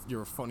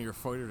you're a funnier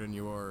fighter than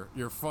you are.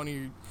 You're a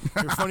funnier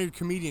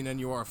comedian than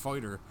you are a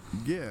fighter.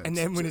 Yeah. And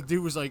then when the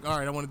dude was like, all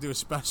right, I want to do a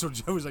special,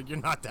 Joe was like, you're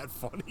not that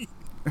funny.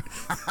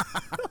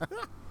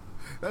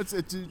 That's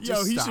it, dude.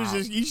 Yo,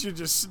 Just he should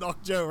just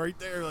snuck Joe right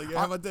there. Like,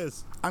 how about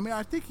this? I mean,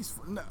 I think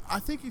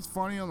he's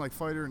funny on like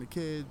Fighter and the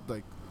Kid.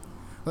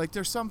 Like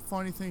there's some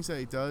funny things that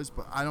he does,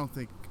 but I don't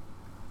think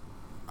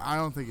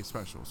his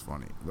special is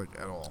funny like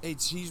at all.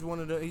 He's one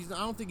of the. I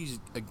don't think he's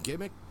a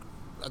gimmick.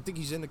 I think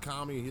he's into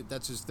comedy.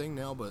 That's his thing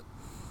now. But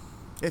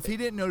if he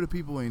didn't know the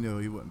people he knew,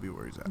 he wouldn't be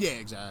where he's at. Yeah,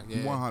 exactly.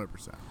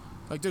 100%.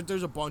 Like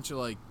there's a bunch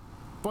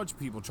of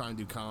people trying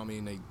to do comedy,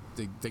 and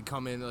they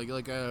come in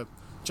like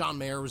John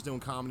Mayer was doing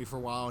comedy for a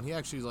while, and he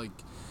actually like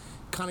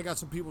kind of got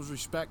some people's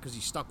respect because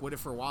he stuck with it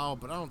for a while.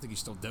 But I don't think he's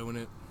still doing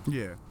it.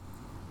 Yeah.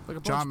 Like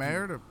a John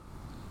Mayer.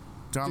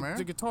 John Mayer?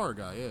 The guitar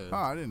guy, yeah. Oh,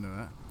 I didn't know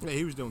that. Yeah,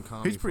 he was doing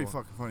comedy. He's pretty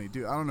fucking funny,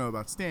 dude. I don't know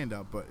about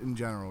stand-up, but in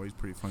general, he's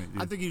pretty funny,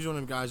 dude. I think he's one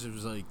of them guys that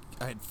was like,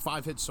 I had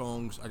 5 hit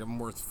songs. I'm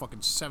worth fucking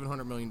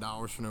 $700 million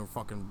for no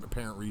fucking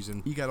apparent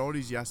reason. You got all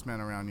these yes men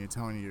around you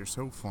telling you you're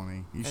so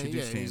funny. You should do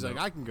stand-up. He's like,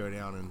 I can go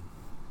down and...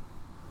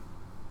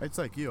 It's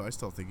like you. I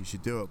still think you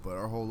should do it, but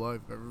our whole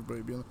life,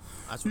 everybody being like,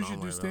 That's you what should I'm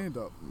do worried about.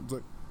 stand-up. It's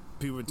like,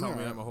 People have been telling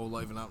me Yeah. that my whole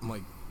life, and I'm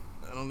like,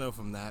 I don't know if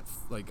I'm that...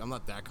 Like, I'm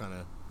not that kind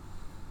of...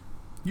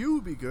 you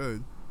would be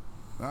good.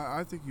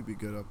 I think you'd be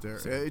good up there.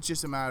 It's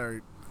just a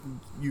matter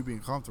of you being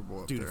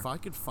comfortable up Dude, there. if I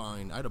could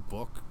find... I had a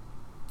book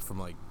from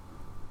like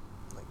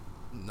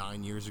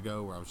 9 years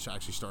ago where I was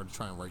actually started to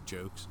try and write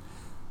jokes.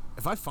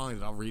 If I find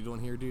it, I'll read it on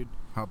here, dude.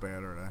 How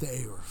bad are they?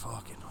 They were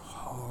fucking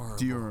horrible.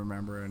 Do you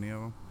remember any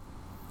of them?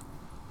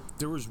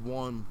 There was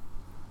one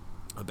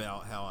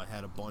about how I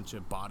had I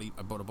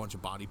bought a bunch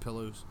of body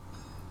pillows,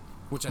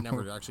 which I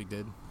never actually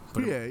did.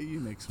 But Yeah, you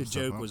make some the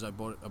stuff joke up. was I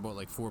bought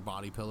like 4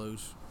 body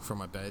pillows for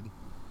my bed,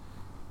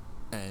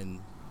 and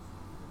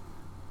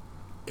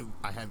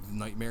I have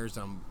nightmares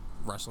that I'm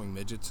wrestling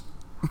midgets.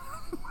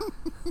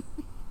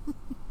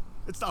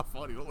 It's not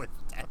funny. Don't laugh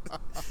at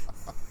that.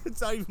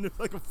 It's not even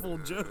like a full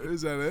joke.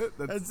 Is that it?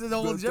 That's the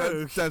whole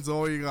joke. That's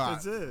all you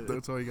got. That's it.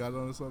 That's all you got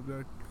on the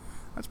subject.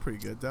 That's pretty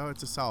good, though.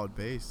 It's a solid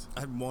base.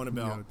 I had one You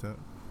about got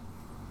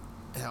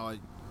that. how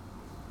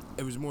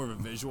it was more of a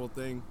visual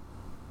thing,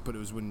 but it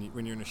was when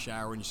you're in a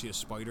shower and you see a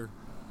spider,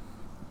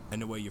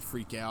 and the way you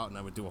freak out, and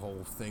I would do a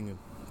whole thing.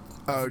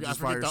 Oh, just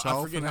by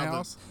yourself in the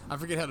house? I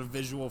forget how the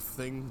visual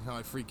thing, how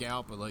I freak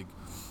out, but like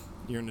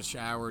you're in the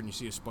shower and you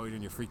see a spider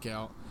and you freak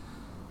out.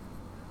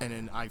 And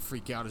then I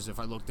freak out as if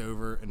I looked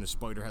over and the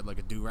spider had like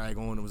a do-rag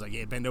on and was like,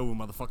 yeah, bend over,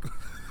 motherfucker.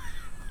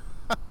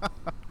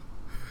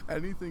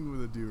 Anything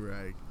with a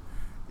do-rag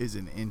is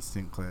an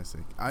instant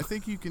classic. I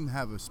think you can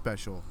have a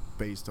special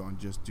based on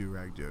just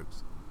do-rag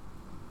jokes.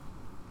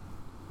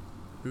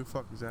 Who the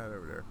fuck is that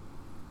over there?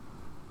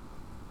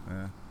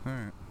 Yeah,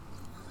 alright.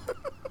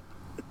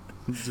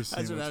 That's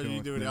what happens when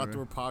you do an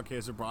outdoor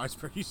podcast at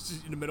Brownsburg. He's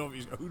just in the middle of it.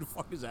 He's like, who the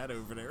fuck is that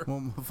over there? Well,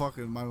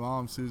 my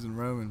mom, Susan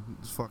Roman,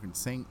 is fucking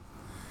Saint.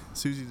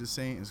 Susie the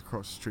Saint is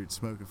across the street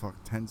smoking fucking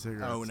 10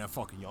 cigarettes. Oh, and that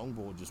fucking young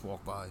bull just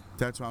walked by.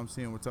 That's why I'm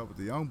seeing what's up with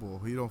the young bull.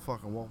 He don't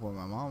fucking walk by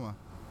my mama.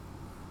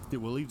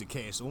 Dude, we'll leave the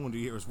cast on. Do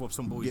you hear us whoop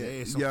some boy's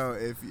ass? Yo,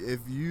 if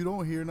you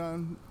don't hear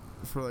nothing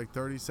for like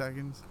 30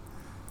 seconds,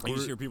 you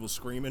just hear people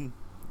screaming.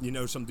 You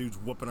know, some dude's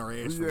whooping our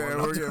ass. Yeah,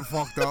 we're getting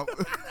fucked up.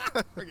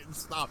 We're getting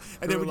stopped.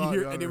 And then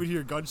when you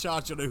hear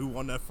gunshots, you'll know who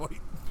won that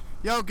fight.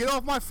 Yo, get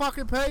off my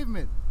fucking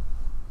pavement.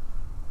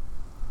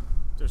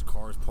 There's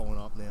cars pulling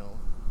up now.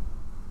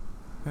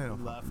 I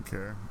don't fucking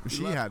care.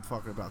 She had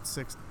fucking about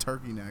 6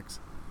 turkey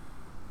necks.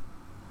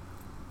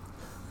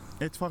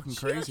 It's fucking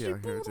crazy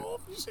out here.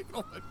 You said get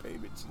off my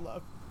pavement. She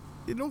left.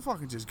 You don't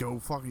fucking just go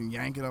fucking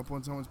yank it up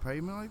on someone's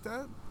pavement like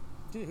that.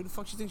 Dude, who the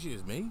fuck she think she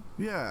is? Me?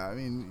 Yeah, I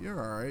mean, you're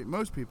alright.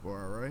 Most people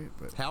are alright,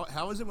 but...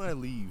 How is it when I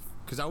leave?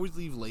 Because I always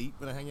leave late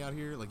when I hang out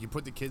here. Like, you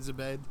put the kids to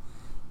bed.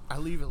 I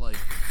leave at, like,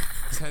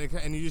 10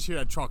 o'clock, and you just hear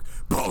that truck.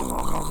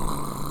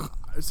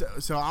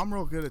 So I'm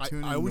real good at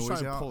tuning I always noise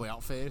try to out. pull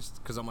out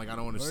fast, because I'm like, I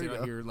don't want to sit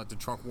out here and let the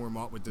truck warm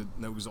up with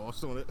no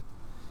exhaust on it.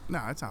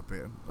 No, it's not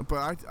bad.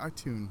 But I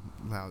tune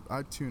loud.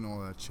 I tune all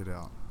that shit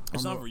out.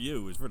 It's not for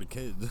you. It's for the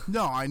kids.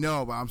 No, I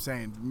know, but I'm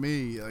saying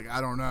me, like, I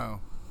don't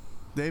know.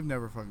 They've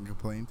never fucking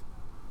complained.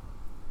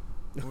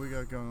 What we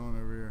got going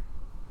on over here?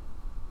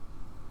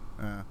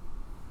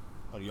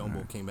 Oh, the young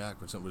bull came back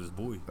with something with his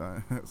boy.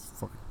 That's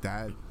fucking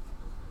dad.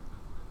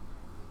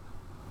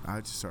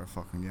 I just started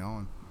fucking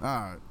yelling.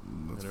 Alright.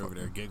 They're over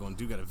there giggling.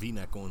 Dude got a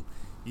V-neck on.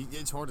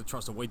 It's hard to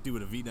trust a white dude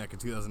with a V-neck in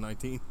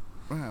 2019.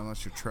 Well,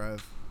 unless you're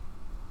Trev.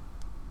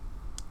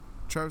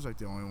 Trev's like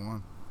the only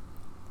one.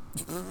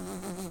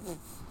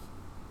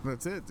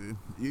 That's it, dude.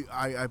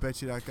 I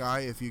bet you that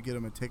guy, if you get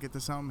him a ticket to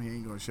something, he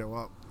ain't gonna show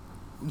up.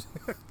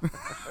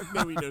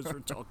 Maybe he knows we're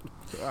talking.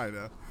 I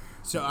know.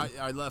 So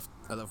I left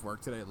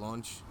work today at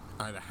lunch.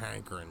 I had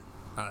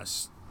a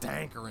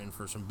stankering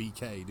for some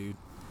BK, dude.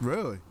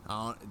 Really?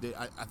 I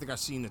think I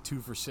seen the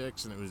 2 for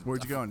 $6, and it was.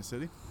 Where'd you go, in the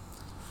city?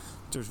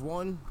 There's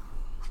one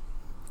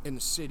in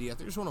the city. I think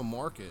there's one on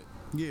Market.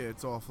 Yeah,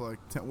 it's off like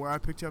where I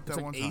picked you up it's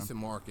that like one time. 8th and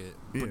Market,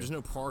 but there's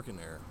no parking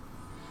there.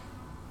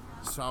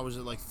 So I was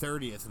at like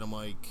 30th, and I'm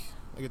like,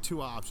 I got 2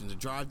 options: to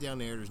drive down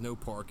there. There's no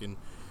parking.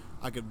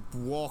 I could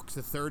walk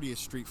to 30th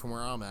Street from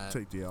where I'm at.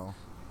 Take the L.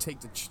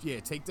 Take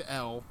the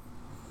L.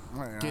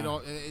 Get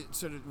all.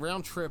 So the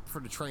round trip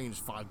for the train is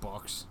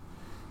 $5,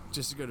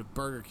 just to go to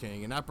Burger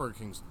King, and that Burger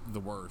King's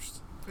the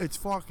worst. It's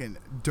fucking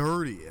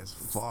dirty as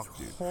fuck,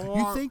 dude.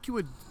 You think you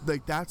would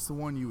like? That's the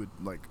one you would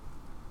like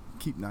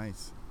keep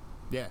nice.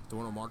 Yeah, the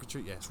one on Market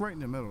Street. Yeah, it's right in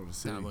the middle of the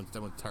city.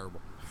 That one's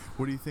terrible.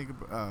 What do you think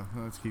about?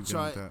 Let's keep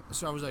going with that.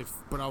 So I was like,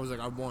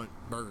 I want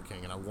Burger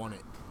King, and I want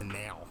it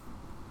now.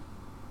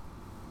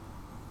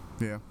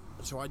 Yeah.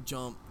 So I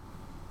jumped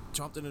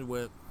into the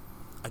whip.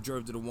 I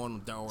drove to the one on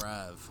Delaware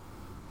Ave,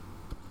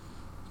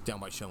 down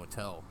by Show and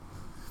Tell.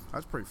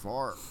 That's pretty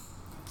far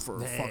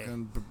for a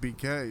fucking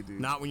BK, dude.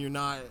 Not when you're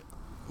not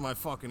my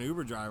fucking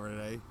Uber driver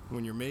today.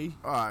 When you're me.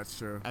 Oh, that's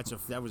true.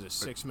 That was a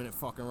 6-minute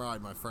fucking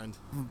ride, my friend.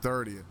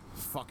 30th.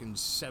 Fucking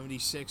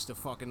 76 to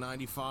fucking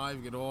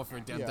 95. Get off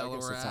right down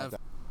Delaware Ave.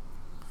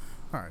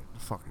 All right,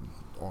 fucking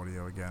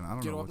audio again. I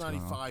don't know what's going on.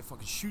 Get off 95.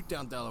 Fucking shoot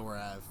down Delaware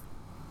Ave.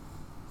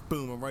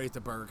 Boom! I'm right at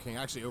the Burger King.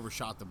 I actually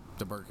overshot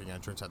the Burger King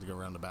entrance. Had to go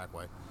around the back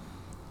way.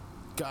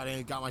 Got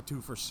in. Got my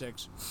 2 for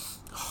 $6.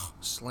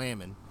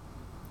 Slamming.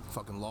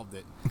 Fucking loved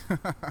it.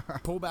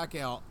 Pull back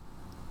out.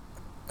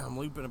 I'm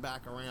looping it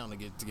back around to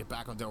get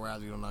back on Delaware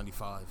Ave to go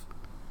 95.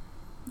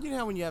 You know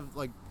how when you have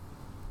like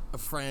a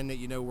friend that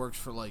you know works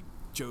for like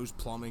Joe's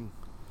Plumbing?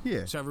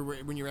 Yeah. So everywhere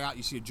when you're out,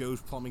 you see a Joe's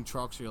Plumbing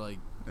truck. So you're like,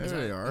 There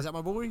they are. Is that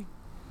my boy?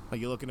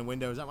 Like you look in the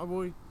window. Is that my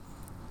boy?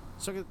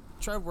 So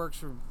Trev works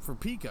for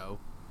Pico.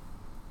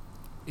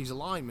 He's a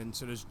lineman,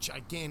 so there's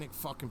gigantic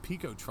fucking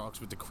Pico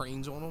trucks with the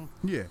cranes on them.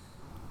 Yeah.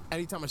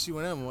 Anytime I see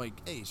one of them, I'm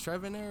like, hey, is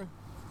Trev in there?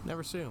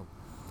 Never see him.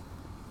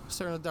 I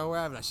start on Delaware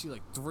Ave, and I see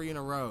like 3 in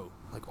a row,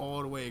 like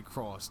all the way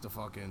across the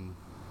fucking.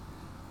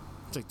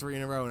 It's like 3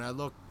 in a row, and I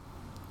look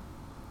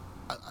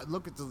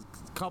at the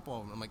couple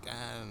of them. I'm like,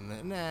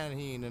 nah,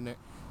 he ain't in there.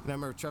 And I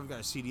remember Trev got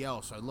a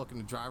CDL, so I look in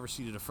the driver's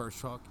seat of the first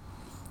truck.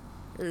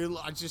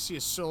 I just see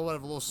a silhouette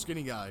of a little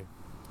skinny guy.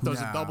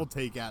 Does a double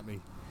take at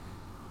me.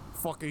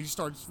 Fucking, he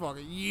starts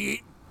fucking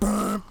yeet,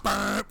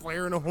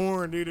 blaring a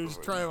horn, dude. It was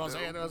Trev. I was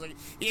like,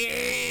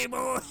 yeah,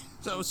 boy.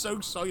 So I was so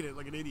excited,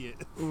 like an idiot,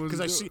 because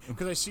I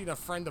seen a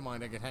friend of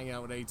mine I could hang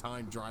out with any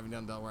time driving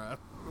down Delaware Ave.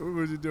 What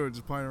was he doing?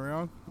 Just playing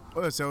around?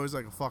 Oh, so it was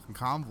like a fucking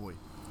convoy.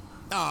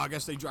 Oh, I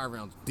guess they drive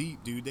around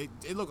deep, dude.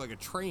 They look like a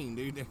train,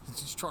 dude.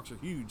 These trucks are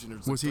huge.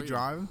 And was he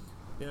driving?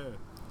 Yeah.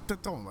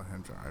 Don't let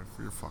him drive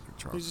for your fucking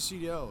truck. He's a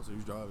CDL, so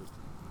he's driving.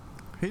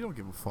 He don't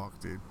give a fuck,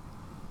 dude.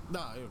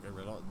 Nah, he don't give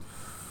a fuck.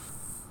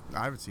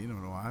 I haven't seen him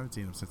in a while. I haven't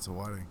seen him since the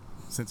wedding.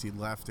 Since he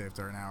left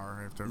after an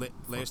hour. After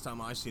last time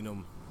I seen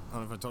him, I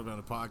don't know if I talked about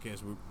it on the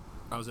podcast,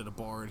 I was at a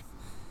bar, and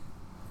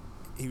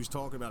he was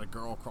talking about a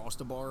girl across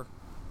the bar,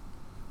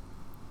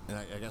 and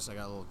I guess I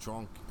got a little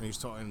drunk,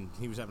 and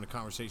he was having a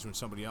conversation with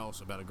somebody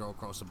else about a girl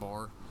across the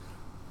bar.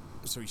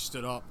 So he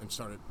stood up and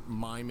started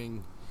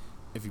miming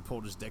if he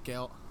pulled his dick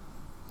out.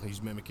 And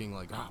he's mimicking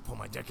like, pull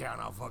my dick out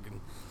and I'll fucking...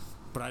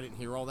 But I didn't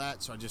hear all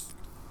that, so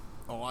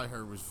all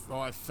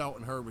I felt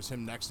and heard was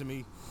him next to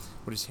me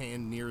with his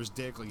hand near his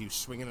dick, like he was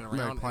swinging it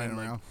around, playing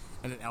around.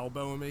 And an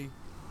elbow in me.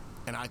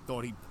 And I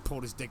thought he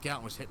pulled his dick out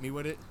and was hitting me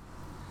with it.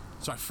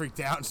 So I freaked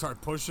out and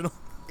started pushing him.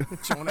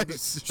 Sean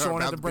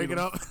had to break it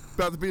up.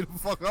 About to beat him the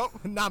fuck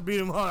up? Not beat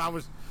him up. I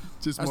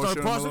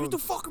started pushing. What the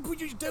fuck? Put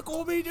your dick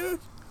on me, dude?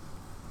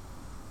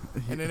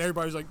 And then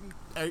everybody's like,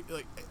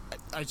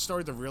 I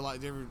started to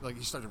realize,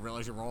 he started to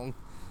realize you're wrong.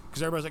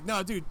 Because everybody's like,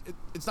 no, dude,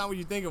 it's not what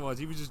you think it was.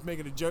 He was just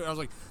making a joke. I was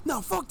like,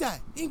 no, fuck that.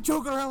 He ain't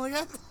joking around like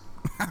that.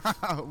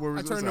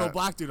 I turned to a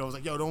black dude. I was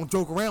like, yo, don't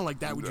joke around like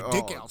that with your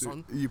dick out,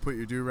 son. You put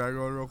your do-rag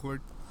on real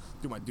quick?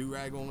 Do my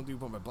do-rag on, dude,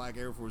 put my black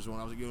Air Force on.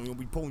 I was like, you don't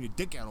be pulling your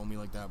dick out on me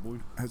like that, boy.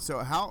 So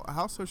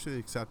how socially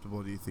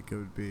acceptable do you think it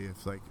would be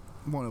if, like,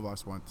 one of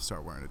us wanted to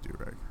start wearing a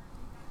do-rag?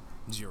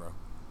 0.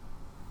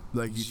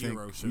 Like, you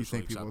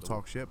think people will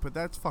talk shit? But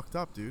that's fucked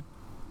up, dude.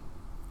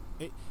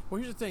 Well,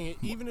 here's the thing.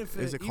 Even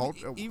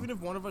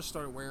if one of us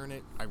started wearing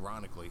it,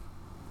 ironically,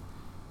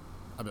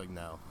 I'd be like,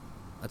 no,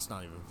 that's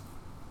not even...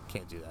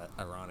 Can't do that,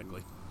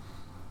 ironically.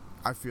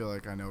 I feel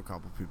like I know a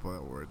couple people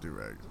that wear a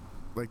do-rag.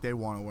 Like, they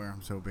want to wear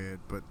them so bad,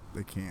 but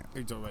they can't. Are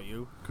you talking about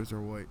you? Because they're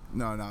white.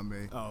 No, not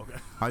me. Oh, okay.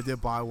 I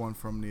did buy one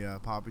from the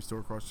Poppy store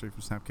across the street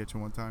from Snap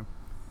Kitchen one time.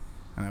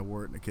 And I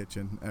wore it in the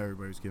kitchen.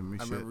 Everybody was giving me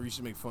shit. I remember we used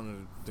to make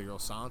fun of the girl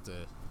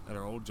Santa at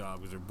our old job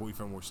because her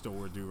boyfriend still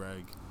wore a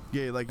do-rag.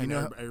 Yeah, like, you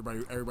know...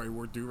 Everybody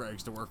wore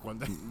do-rags to work one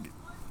day.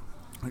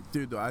 Like,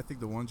 dude, I think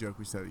the one joke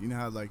we said, you know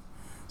how, like,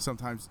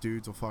 sometimes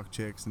dudes will fuck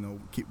chicks and they'll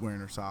keep wearing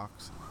their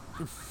socks?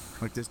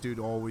 Like, this dude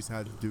always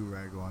had a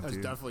do-rag on, That's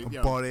dude. Definitely...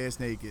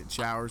 Butt-ass naked,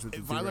 showers with the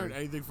do-rag. If I learned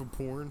anything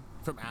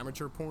from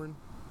amateur porn,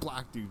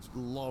 black dudes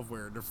love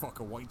wearing their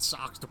fucking white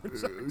socks during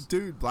sex.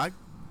 Dude, black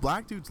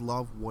dudes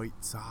love white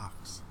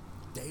socks.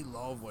 They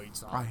love white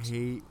socks. I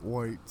hate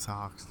white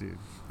socks, dude.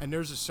 And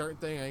there's a certain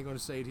thing, I ain't going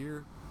to say it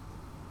here,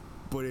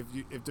 but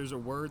if there's a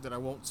word that I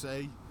won't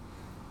say,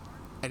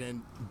 and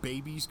then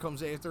babies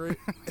comes after it.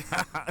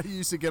 You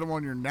used to get them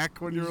on your neck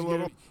when you were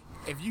little?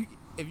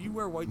 If you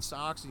wear white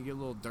socks and you get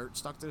a little dirt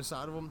stuck to the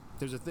side of them,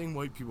 there's a thing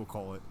white people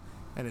call it,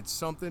 and it's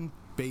something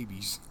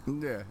babies.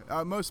 Yeah,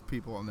 most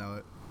people know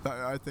it.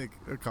 I think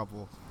a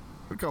couple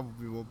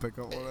people pick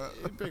up on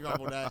that. Pick up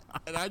on that.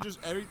 And I just,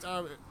 every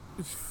time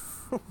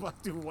I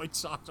do white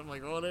socks, I'm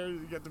like, oh, there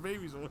you got the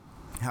babies on.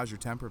 How's your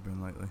temper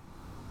been lately?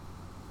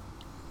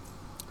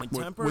 My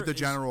temper with the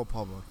general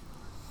public.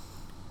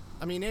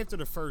 I mean, after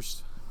the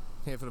first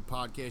half of the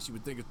podcast, you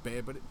would think it's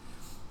bad, but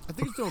I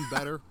think it's doing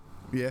better.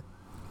 Yeah.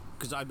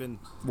 Because I've been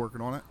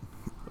working on it.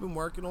 And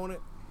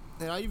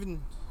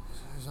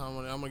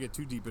I'm gonna get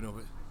too deep into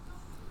it.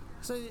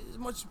 So as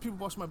much as people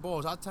bust my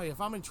balls, I'll tell you,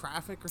 if I'm in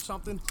traffic or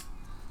something,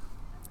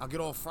 I'll get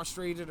all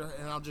frustrated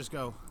and I'll just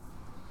go,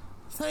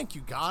 thank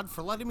you, God,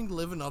 for letting me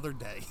live another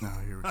day. Oh,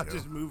 here we go. I'll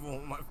just move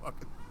on with my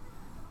fucking...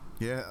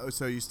 Yeah,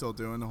 so you still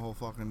doing the whole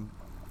fucking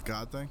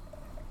God thing?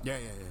 Yeah.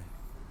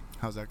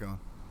 How's that going?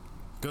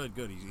 Good.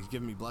 He's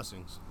giving me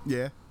blessings.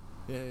 Yeah?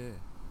 Yeah.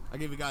 I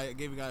gave a guy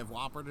a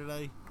Whopper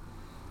today.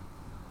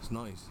 It's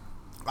nice.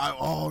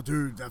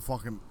 Dude, that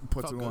fucking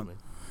puts Felt it on. Good,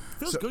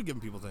 feels good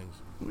giving people things.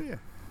 Well, yeah.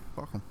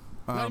 Fuck them.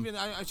 I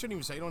shouldn't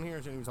even say it on here. I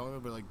shouldn't even talk about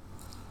it, but like,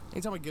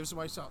 anytime I give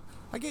somebody something,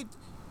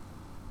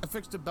 I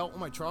fixed a belt on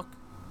my truck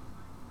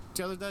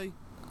the other day.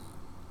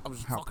 I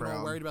was fucking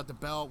all worried about the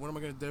belt. What am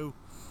I gonna do?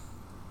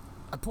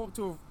 I pulled up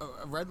to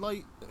a red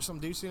light. Some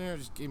dude sitting there.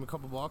 Just gave him a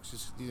couple bucks.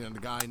 Just the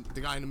guy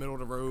in the middle of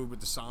the road with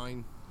the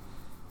sign,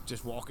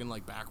 just walking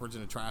like backwards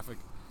in the traffic.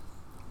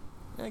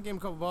 And I gave him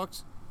a couple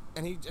bucks.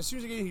 And as soon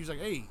as I gave him, he was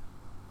like, "Hey,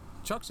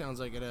 Chuck sounds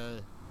like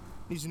it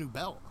needs a new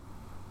belt."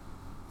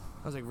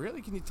 I was like,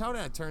 "Really? Can you tell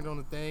that?" I turned on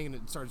the thing and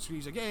it started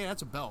screaming. He's like, "Yeah,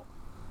 that's a belt."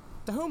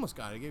 The homeless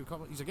guy. I gave him a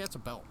couple. He's like, "Yeah, it's a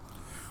belt."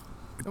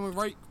 And went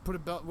right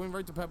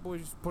to Pep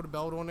Boys, just put a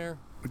belt on there.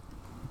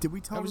 Did we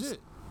tell? That was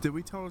it. Did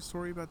we tell a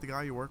story about the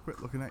guy you work with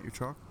looking at your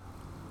truck?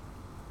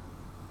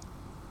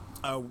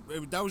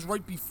 That was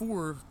right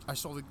before I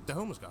saw the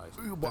homeless guys.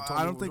 Well,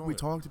 I don't think we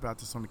talked about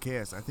this on the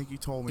cast. I think you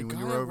told me when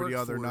you were over the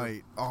other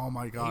night. Oh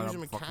my God! He was a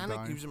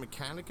mechanic. He was a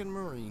mechanic in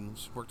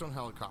Marines. Worked on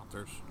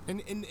helicopters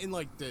in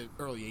like the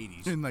early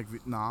 '80s. In like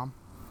Vietnam.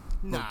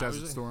 Nah,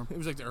 Desert Storm. It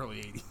was like the early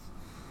 '80s.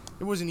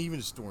 It wasn't even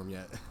a storm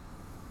yet.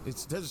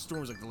 Desert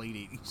Storm was like the late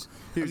 '80s.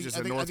 He was just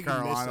in North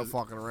Carolina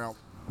fucking around.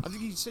 I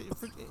think he said,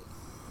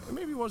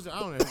 maybe he wasn't. I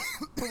don't know,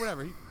 but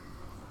whatever.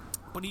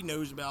 But he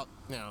knows about,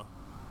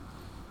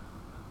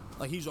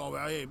 like he's all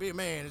about, hey, big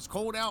man, it's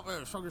cold out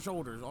there, shrug your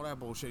shoulders, all that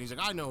bullshit. He's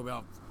like, I know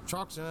about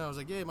trucks, and I was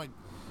like, yeah, when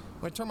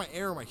I turn my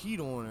air or my heat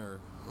on,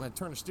 or when I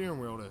turn the steering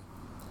wheel, the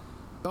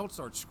belt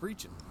starts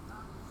screeching.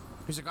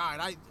 He's like, all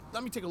right,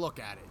 let me take a look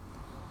at it.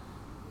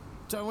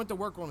 So I went to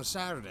work on a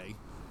Saturday,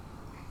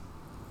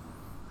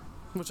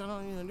 which I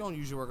don't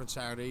usually work on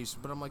Saturdays,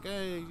 but I'm like,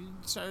 hey,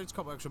 Saturday's a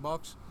couple extra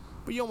bucks,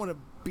 but you don't want to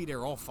be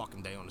there all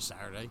fucking day on a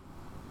Saturday.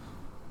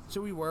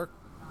 So we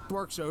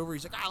work's over.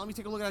 He's like, let me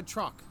take a look at that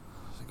truck.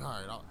 I was like, all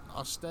right,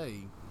 I'll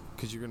stay,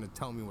 because you're gonna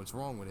tell me what's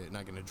wrong with it and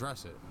I can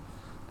address it.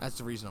 That's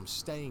the reason I'm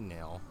staying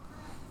now,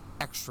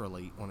 extra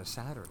late on a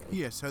Saturday.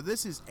 Yeah, so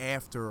this is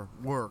after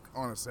work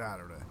on a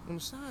Saturday. On a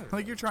Saturday.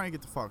 Like, you're trying to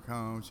get the fuck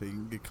home so you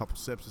can get a couple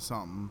sips of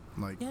something.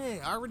 Like, yeah,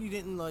 I already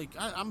didn't,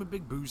 I'm a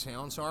big booze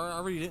hound, so I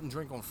already didn't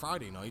drink on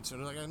Friday night. So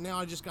like, now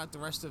I just got the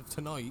rest of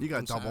tonight. You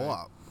got double Saturday.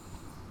 up.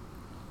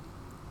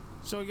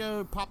 So I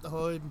go pop the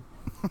hood.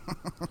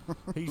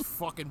 He's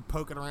fucking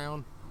poking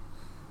around.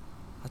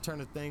 I turn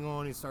the thing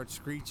on. He starts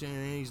screeching.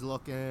 And he's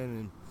looking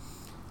and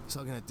he's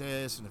looking at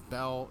this and the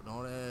belt and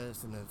all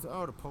this and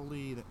the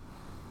pulley.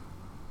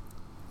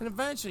 And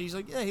eventually he's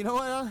like, yeah, you know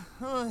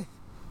what?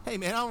 Hey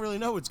man, I don't really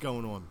know what's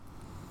going on.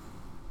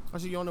 I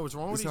said, you don't know what's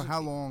wrong with it? So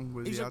how long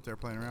was he out there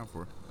playing around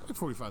for? Like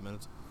 45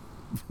 minutes.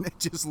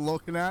 Just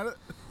looking at it?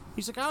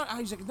 He's like,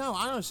 he's like, no,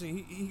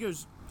 honestly. He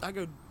goes, I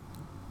go,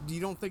 you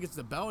don't think it's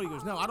the belt? He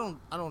goes, no, I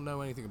don't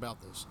know anything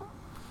about this.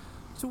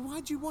 So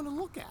why'd you want to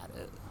look at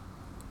it?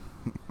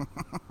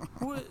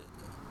 What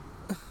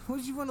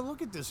did you want to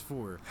look at this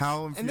for?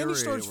 How infuriated And then he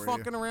starts were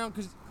fucking around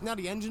because now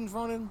the engine's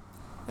running.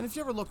 And if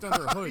you ever looked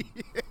under a hood,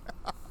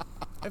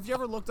 if you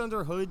ever looked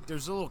under a hood,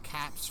 there's little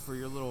caps for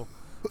your oil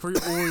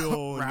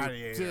and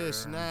your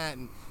this and that,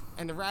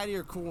 and the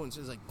radiator coolant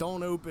says like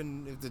don't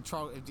open if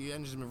the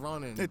engine's been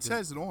running. It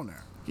says it on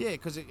there. Yeah,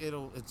 because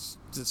it's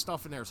the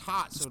stuff in there is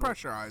hot. It's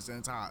pressurized and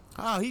it's hot.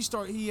 Oh,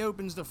 he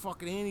opens the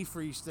fucking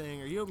antifreeze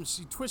thing, or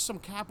he twists some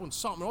cap on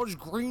something, and all this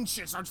green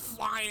shit starts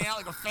flying out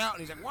like a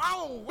fountain. He's like,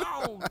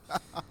 whoa.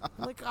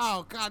 I'm like,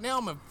 oh god, now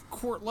I'm a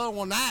quart low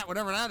on that,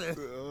 whatever that is.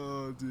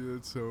 Oh, dude,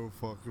 it's so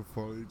fucking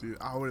funny, dude.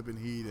 I would have been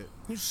heated.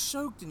 He's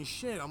soaked in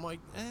shit. I'm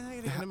like,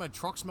 and then my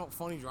truck smelled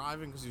funny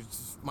driving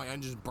because my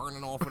engine's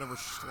burning off whatever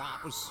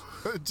slop was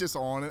just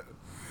on it.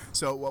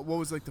 So what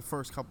was like the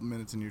first couple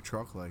minutes in your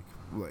truck like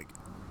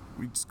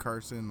we just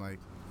cursing like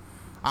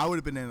I would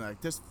have been in like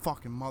this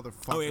fucking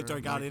motherfucker. Oh, after I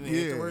got in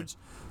afterwards.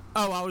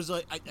 Oh, I was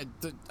like,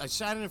 I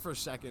sat in it for a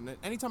second.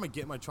 Anytime I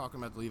get in my truck,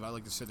 I'm about to leave. I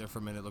like to sit there for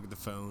a minute, look at the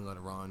phone, let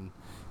it run,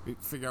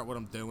 figure out what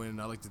I'm doing.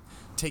 I like to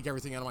take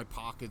everything out of my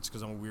pockets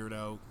because I'm a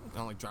weirdo. I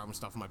don't like driving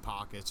stuff in my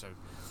pockets. And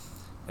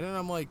then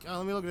I'm like,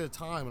 let me look at the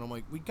time, and I'm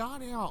like, we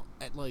got out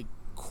at like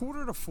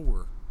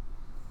 3:45,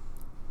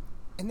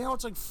 and now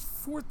it's like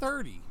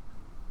 4:30.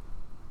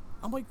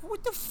 I'm like,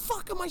 what the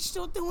fuck am I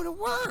still doing at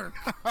work?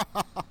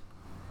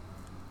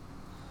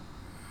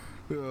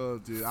 Oh,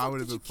 dude, I would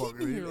have been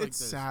fucking. It's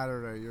It's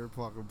Saturday. You're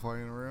fucking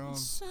playing around.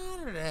 It's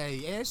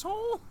Saturday,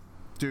 asshole.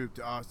 Dude,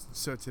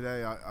 so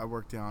today I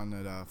work down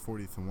at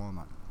 40th and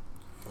Walnut.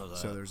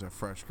 So there's a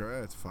fresh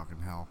grocer. It's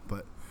fucking hell,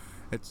 but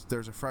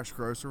there's a fresh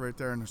grocer right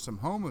there, and there's some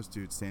homeless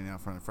dudes standing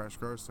out front of the fresh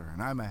grocer,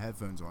 and I have my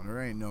headphones on.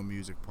 There ain't no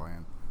music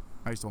playing.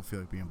 I just don't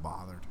feel like being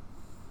bothered.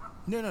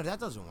 No,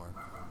 that doesn't work.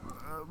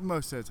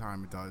 Most of the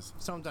time it does.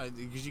 Sometimes,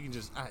 because you can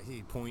just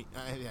point.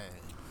 Yeah.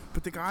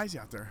 But the guy's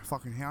out there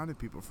fucking hounding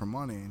people for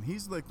money, and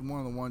he's like one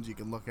of the ones you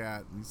can look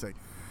at, and he's like,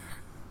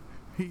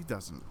 he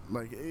doesn't,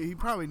 like, he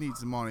probably needs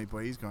the money, but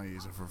he's going to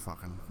use it for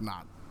fucking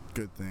not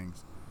good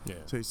things. Yeah.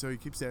 So he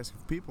keeps asking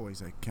people,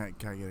 he's like, can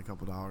I get a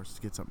couple dollars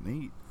to get something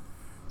to eat?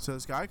 So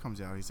this guy comes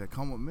out, he's like,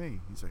 come with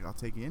me. He's like, I'll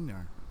take you in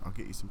there. I'll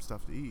get you some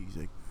stuff to eat. He's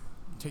like,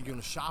 take you on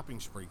a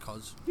shopping spree,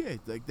 cuz. Yeah,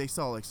 like they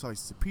sell like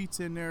slices of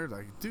pizza in there.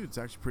 Like, dude, it's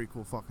actually a pretty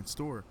cool fucking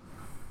store.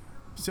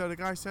 So the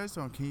guy says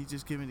to him, can you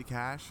just give me the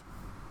cash?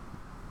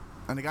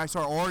 And the guy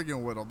started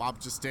arguing with him. I'm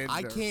just standing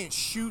there. I can't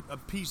shoot a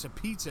piece of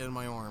pizza in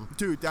my arm.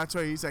 Dude, that's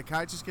why he's like, can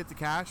I just get the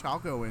cash? I'll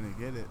go in and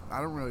get it.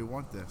 I don't really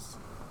want this.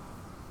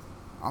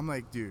 I'm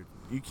like, dude,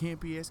 you can't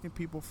be asking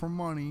people for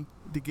money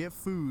to get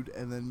food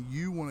and then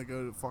you want to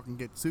go to fucking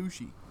get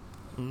sushi.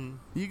 Mm-hmm.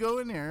 You go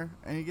in there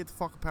and you get the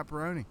fucking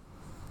pepperoni.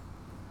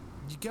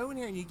 You go in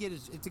here and you get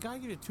if the guy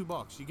gives you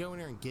 $2, you go in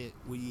there and get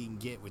what you can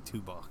get with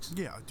 $2.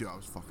 Yeah, dude, I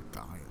was fucking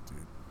dying, dude.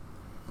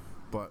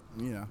 But,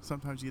 you know,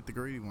 sometimes you get the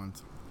greedy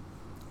ones.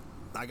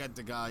 I got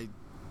the guy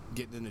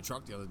getting in the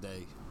truck the other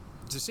day.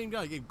 It's the same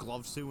guy I gave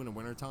gloves to in the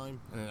wintertime,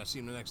 and then I see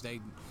him the next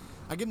day.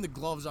 I give him the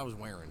gloves I was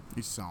wearing.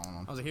 He's selling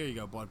them. I was like, here you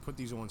go, bud. Put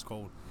these on. It's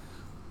cold.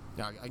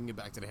 Yeah, I can get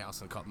back to the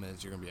house in a couple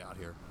minutes. You're going to be out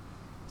here.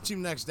 See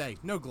him the next day.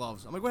 No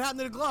gloves. I'm like, what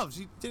happened to the gloves?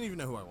 He didn't even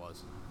know who I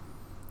was.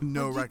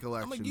 No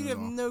recollection. I'm like, you have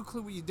no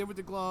clue what you did with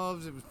the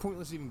gloves. It was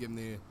pointless even giving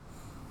them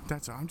to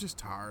you. I'm just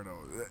tired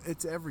of it.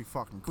 It's every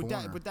fucking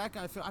corner. But that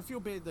guy, I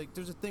feel bad. Like,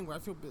 there's a thing where I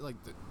feel bad,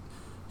 like the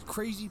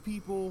crazy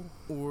people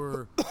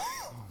or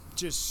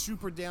just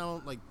super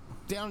down, like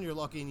down on your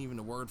luck ain't even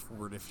a word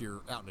for it if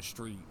you're out in the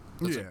street.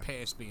 It's like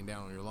past being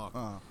down on your luck.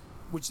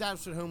 Which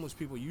that's what homeless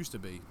people used to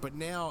be. But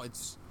now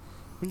it's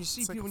when you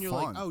see people and you're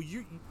like, oh,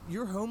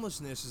 your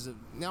homelessness is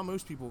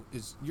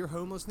your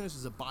homelessness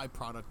is a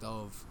byproduct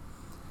of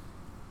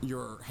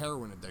your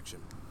heroin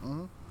addiction.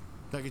 Mm-hmm.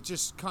 Like, it's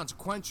just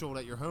consequential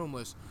that you're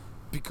homeless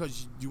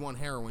because you want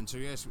heroin. So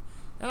yes,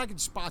 and I can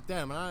spot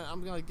them, and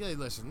I'm like, hey,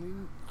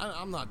 listen,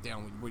 I'm not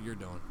down with what you're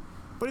doing.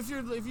 But if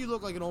you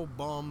look like an old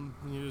bum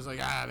and you're just like,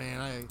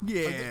 man,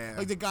 Yeah.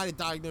 like the guy that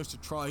diagnosed the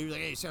truck, he was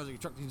like, hey, it sounds like your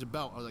truck needs a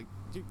belt. I was like,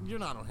 you're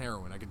not on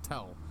heroin, I can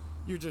tell.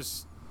 You're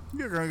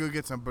gonna go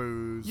get some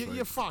booze.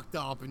 You're fucked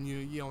up and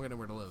you don't get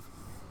anywhere to live.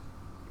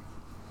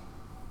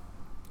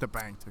 The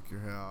bank took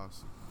your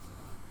house.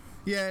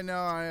 Yeah, no,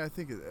 I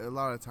think a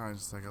lot of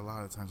times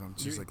I'm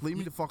just like, leave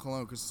me the fuck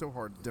alone, because it's so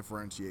hard to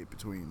differentiate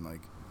between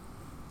like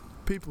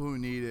people who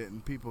need it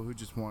and people who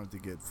just wanted to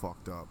get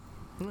fucked up.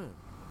 Yeah.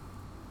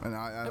 And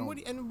I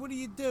don't. What do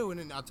you do? And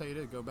then I'll tell you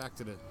this. Go back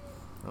to the.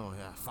 Oh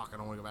yeah, fuck! I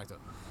don't want to go back to.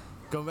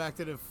 Go back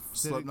to the.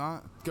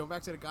 Slipknot. Go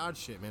back to the God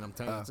shit, man. I'm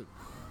telling you.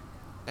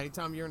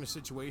 Anytime you're in a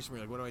situation where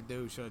you're like, what do I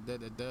do? Should I do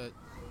that?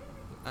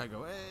 I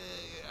go,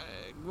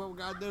 hey, what we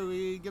gotta do?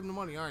 We give him the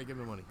money. All right, give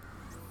him the money.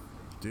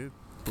 Dude,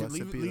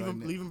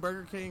 leaving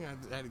Burger King.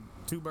 I had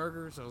 2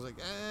 burgers. I was like,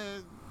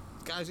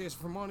 guys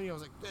asked for money. I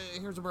was like,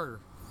 here's a burger.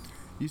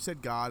 You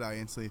said God. I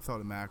instantly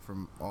thought of Mac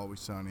from Always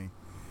Sunny.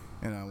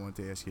 And I wanted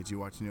to ask you, did you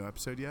watch a new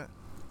episode yet?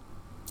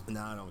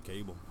 Nah, I don't have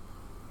cable.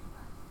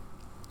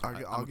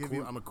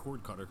 I'm a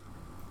cord cutter.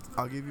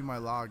 I'll give you my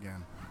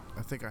login.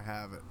 I think I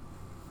have it.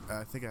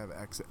 I think I have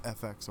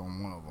FX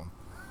on one of them.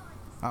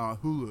 I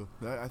don't know,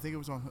 Hulu. I think it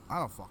was on. I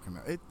don't fucking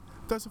know. It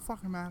doesn't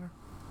fucking matter.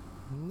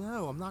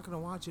 No, I'm not gonna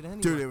watch it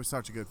anyway. Dude, it was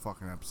such a good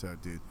fucking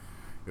episode, dude.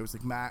 It was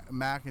like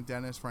Mac and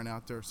Dennis ran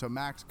out there. So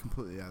Mac's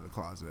completely out of the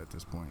closet at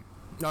this point.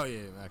 Oh yeah,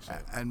 actually.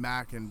 And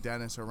Mac and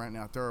Dennis are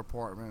renting out their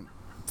apartment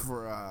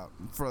for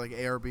like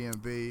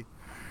Airbnb,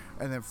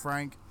 and then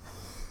Frank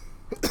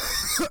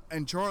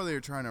and Charlie are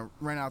trying to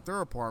rent out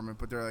their apartment,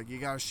 but they're like, you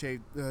gotta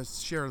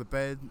share the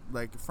bed.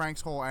 Like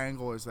Frank's whole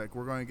angle is like,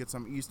 we're going to get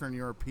some Eastern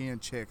European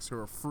chicks who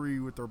are free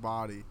with their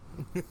body.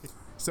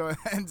 So it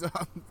ends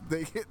up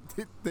they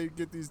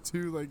get these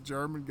 2 like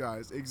German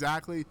guys,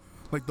 exactly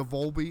like the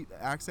Volbeat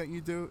accent you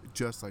do,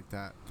 just like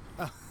that.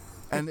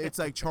 And it's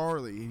like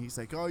Charlie, and he's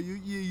like, oh,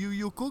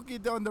 you cook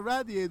it on the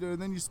radiator,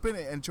 and then you spin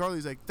it. And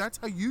Charlie's like, that's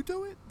how you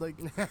do it? Like,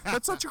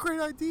 that's such a great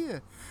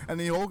idea. And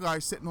the old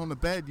guy's sitting on the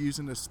bed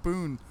using a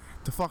spoon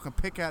to fucking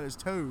pick at his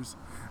toes.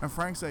 And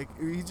Frank's like,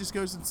 he just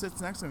goes and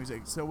sits next to him. He's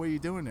like, so what are you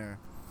doing there?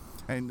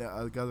 And the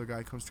other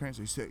guy comes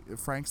translating.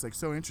 Frank's like,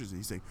 so interested.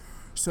 He's like,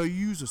 so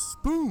you use a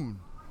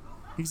spoon?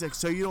 He's like,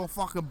 so you don't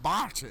fucking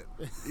botch it.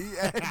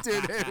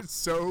 Dude, it's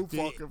so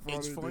fucking funny.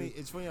 It's funny. Dude.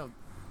 It's funny how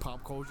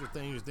pop culture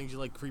things you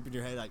like creep in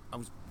your head. I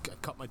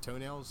cut my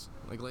toenails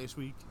like last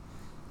week,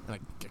 and I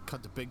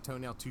cut the big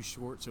toenail too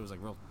short, so it was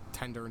like real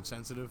tender and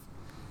sensitive,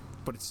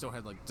 but it still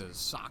had like the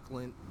sock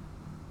lint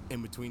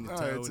in between the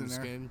toe and the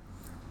skin.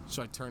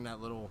 So I turned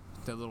that little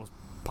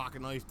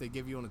pocket knife they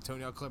give you on the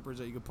toenail clippers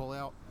that you can pull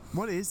out.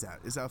 What is that?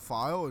 Is that a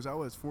file? Is that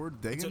what it's for?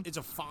 Digging? It's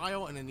a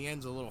file, and in the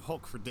end's a little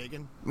hook for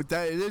digging. With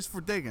that, it is for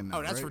digging.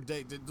 Though, that's right? for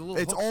digging.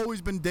 It's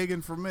always been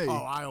digging for me.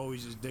 Oh, I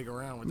always just dig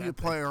around with that. You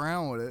play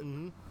around with it.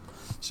 Mm-hmm.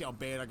 See how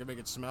bad I can make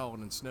it smell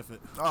and then sniff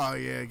it. Oh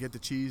yeah, get the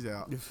cheese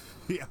out.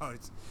 Yeah,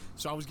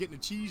 so I was getting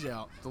the cheese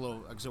out.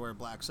 Because I wear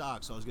black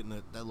socks, so I was getting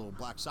that little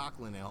black sock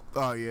lint out.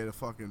 Oh yeah, the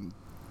fucking.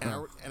 And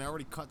I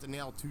already cut the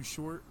nail too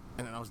short,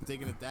 and then I was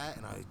digging at that,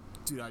 and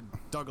I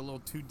dug a little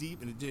too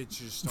deep, and it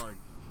just started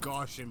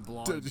gushing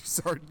blood. Did you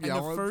start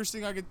yelling? And the first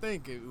thing I could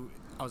think,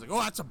 I was like, oh,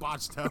 that's a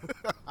botched toe.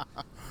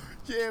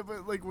 Yeah,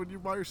 but like when you're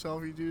by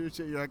yourself, you do this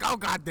shit, you're like, oh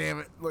god damn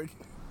it, like.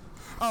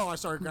 Oh, I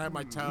started grabbing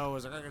my toe. I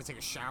was like, I gotta take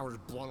a shower.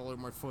 There's blood all over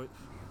my foot.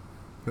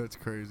 That's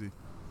crazy.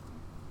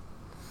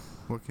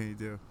 What can you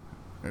do?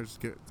 There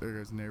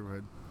goes the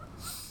neighborhood.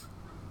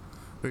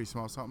 Oh, you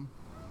smell something?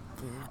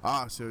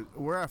 Mm-hmm. So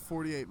we're at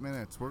 48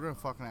 minutes. We're gonna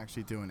fucking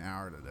actually do an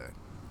hour today.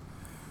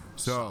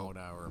 So solid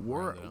hour.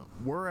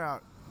 We're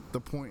at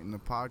the point in the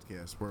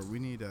podcast where we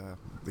need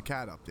the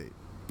cat update.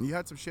 You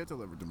had some shit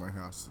delivered to my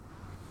house.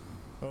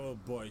 Oh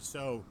boy,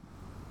 so.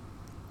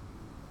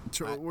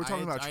 We're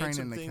talking about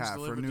training the cat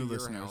for new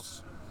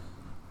listeners.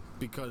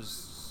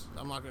 Because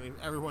I'm not going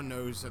to... Everyone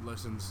knows that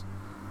listens.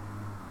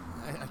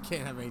 I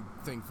can't have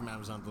anything from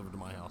Amazon delivered to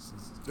my house.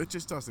 It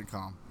just doesn't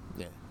come.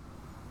 Yeah.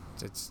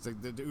 It's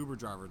the Uber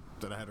driver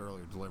that I had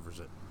earlier delivers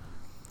it.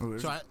 Oh,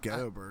 there's a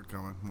ghetto bird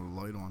coming with a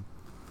light on.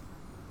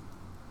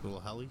 A little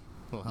heli?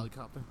 A little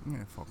helicopter?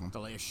 Yeah, fuck them. The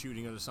last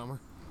shooting of the summer?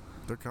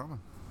 They're coming.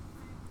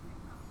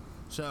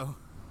 So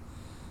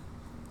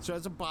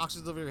it's a box to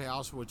deliver to your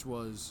house, which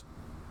was...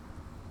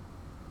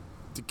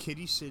 The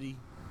Kitty City.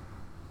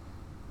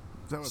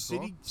 Is that what it's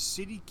called?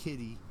 City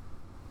Kitty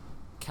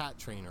cat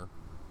trainer.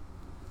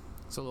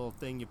 It's a little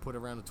thing you put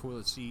around the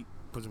toilet seat,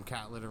 put some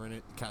cat litter in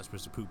it. The cat's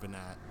supposed to poop in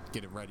that.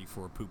 Get it ready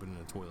for pooping in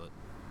the toilet.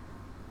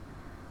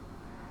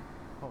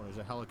 Oh, there's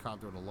a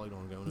helicopter with a light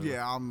on going over.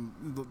 Yeah,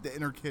 the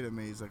inner kid in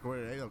me is like, what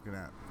are they looking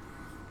at?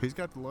 He's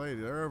got the light.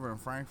 They're over in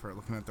Frankfurt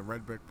looking at the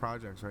red brick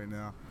projects right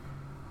now.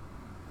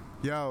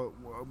 Yo,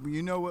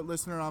 you know what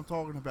listener I'm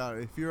talking about.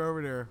 If you're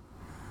over there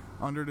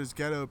under this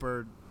ghetto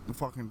bird,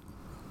 fucking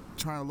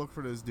trying to look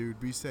for this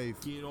dude, be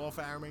safe. Get off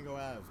Aramingo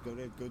Ave. Go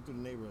through the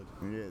neighborhood.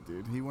 Yeah,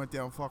 dude. He went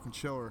down fucking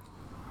Schiller.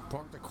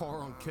 Park the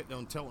car on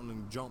Tilton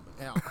and jump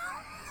out.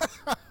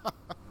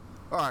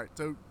 All right,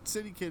 so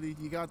City Kitty,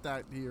 you got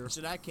that here.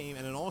 So that came,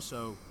 and then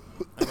also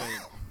And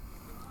then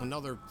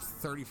another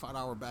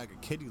 $35 bag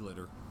of kitty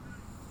litter,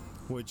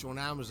 which on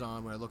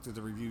Amazon, when I looked at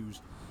the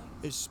reviews,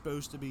 is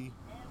supposed to be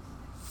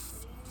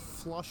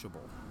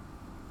flushable.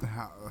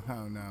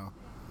 How no?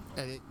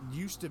 And it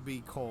used to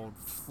be called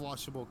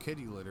flushable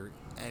kitty litter,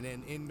 and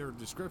then in their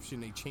description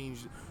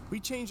we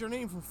changed our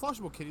name from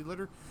flushable kitty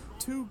litter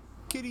to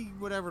kitty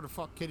whatever the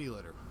fuck kitty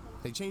litter.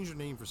 They changed their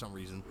name for some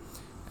reason.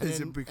 And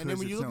then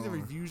when you look at the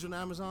reviews on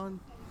Amazon,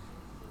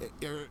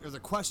 are the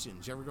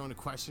questions. You ever go into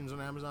questions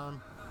on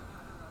Amazon?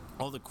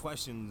 All the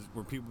questions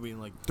were people being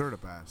like, dirt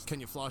up ass. Can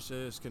you flush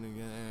this?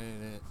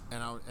 And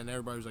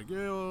everybody was like,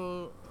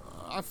 yeah,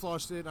 I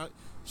flushed it.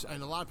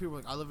 And a lot of people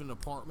were like, I live in an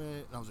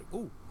apartment. And I was like,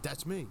 oh,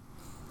 that's me.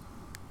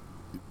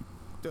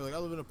 They're like, I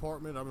live in an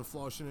apartment. I've been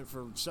flushing it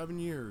for 7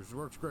 years. It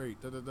works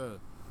great. Da da da. I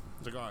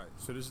was like, all right.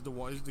 So this is the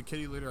one. This is the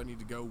kitty litter I need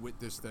to go with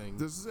this thing.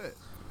 This is it.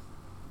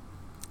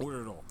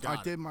 Order it all.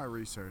 I did my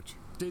research.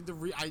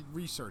 I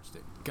researched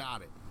it.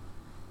 Got it.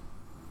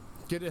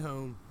 Get it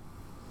home.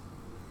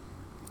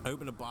 I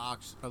open the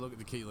box. I look at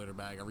the kitty litter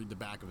bag. I read the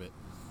back of it.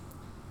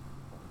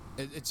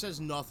 It says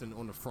nothing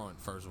on the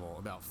front. First of all,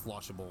 about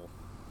flushable.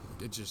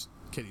 It's just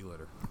kitty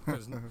litter.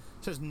 It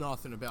says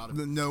nothing about it.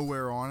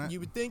 Nowhere on it. You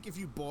would think if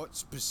you bought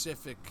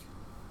specific,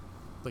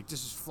 like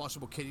this is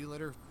flushable kitty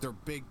litter, their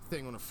big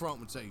thing on the front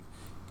would say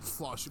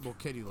flushable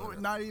kitty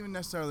litter. Not even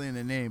necessarily in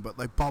the name, but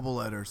like bubble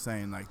letters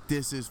saying like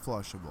this is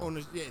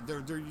flushable.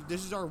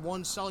 This is our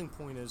one selling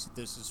point is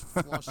this is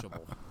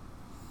flushable.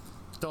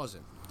 It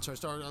doesn't. So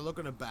I look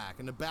in the back,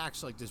 and the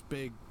back's like this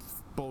big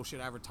bullshit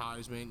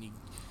advertisement. And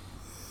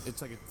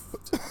it's like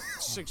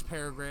 6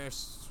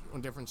 paragraphs on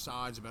different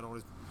sides about all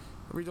this.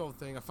 I read the whole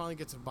thing. I finally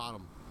get to the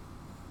bottom.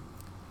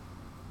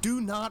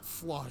 Do not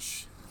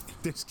flush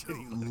this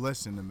kitty litter.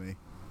 Listen to me.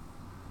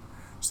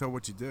 So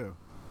what you do?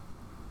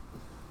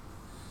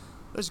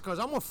 Listen, because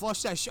I'm going to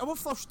flush that shit. I'm going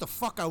to flush what the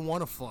fuck I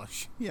want to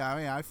flush. Yeah, I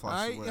mean, I flush All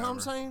right, it, you know what I'm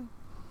saying?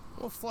 I'm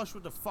going to flush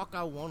what the fuck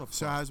I want to flush.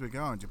 So how's it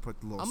going? Did you put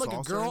the little I'm like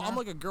salsa a girl. in there? I'm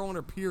like a girl on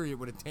her period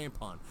with a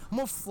tampon. I'm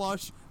going to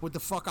flush what the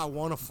fuck I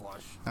want to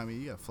flush. I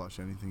mean, you got to flush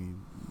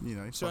anything, you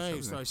know. So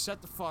I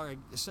set the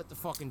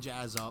fucking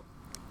jazz up.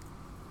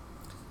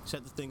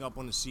 Set the thing up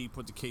on the seat,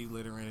 put the kitty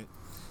litter in it.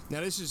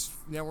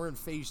 Now we're in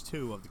phase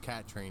 2 of the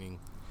cat training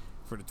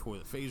for the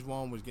toilet. Phase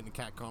 1 was getting the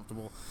cat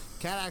comfortable.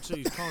 Cat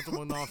actually is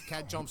comfortable enough.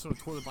 Cat jumps on the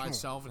toilet by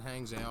itself and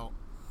hangs out.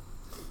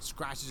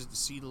 Scratches at the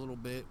seat a little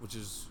bit, which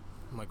is,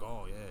 I'm like,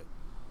 oh yeah.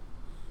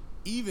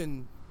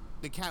 Even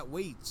the cat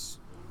waits.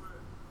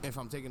 If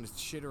I'm taking a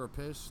shit or a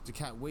piss, the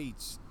cat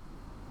waits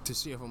to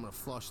see if I'm going to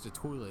flush the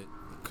toilet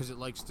because it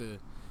likes to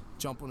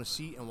jump on the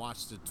seat and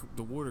watch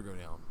the water go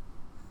down.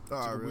 It's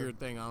like a weird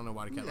thing. I don't know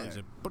why the cat likes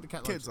it, but the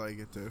cat kids likes like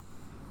it too.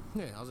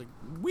 Yeah, I was like,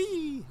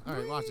 wee! All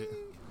right, watch it.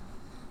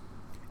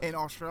 In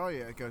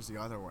Australia, it goes the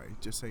other way.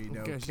 Just so you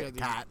know,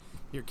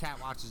 your cat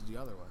watches the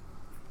other way.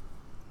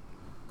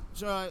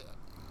 So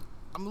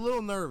I'm a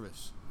little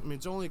nervous. I mean,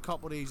 it's only a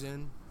couple days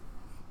in,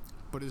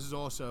 but this is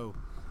also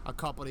a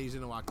couple days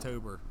into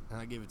October, and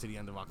I give it to the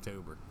end of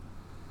October.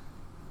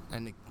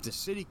 And the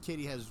city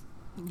kitty has.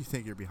 You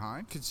think you're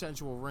behind?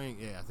 Consensual ring.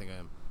 Yeah, I think I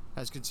am.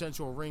 Has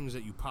consensual rings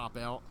that you pop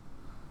out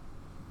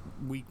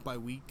week by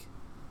week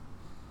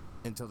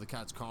until the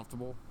cat's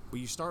comfortable. But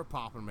you start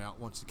popping them out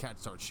once the cat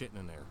starts shitting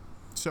in there.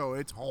 So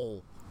it's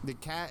whole. The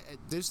cat.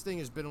 This thing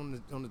has been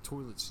on the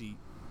toilet seat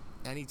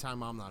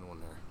anytime I'm not on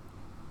there.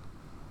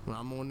 When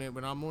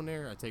I'm on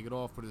there, I take it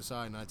off, put it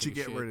aside, and I take a shit. Did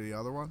you get rid of the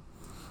other one?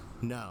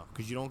 No,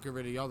 because you don't get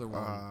rid of the other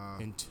one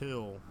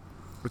until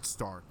it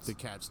starts. The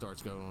cat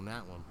starts going on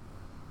that one.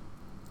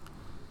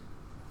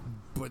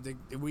 But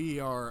we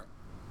are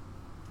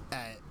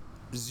at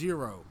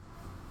 0%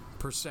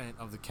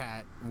 of the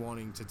cat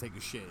wanting to take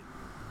a shit.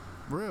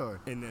 Really?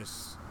 In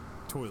this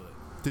toilet.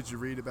 Did you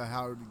read about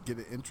how to get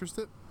it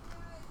interested?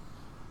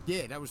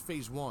 Yeah, that was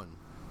phase 1.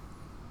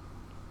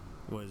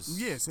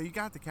 Yeah, so you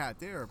got the cat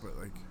there, but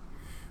like,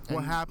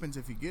 what happens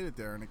if you get it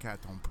there and the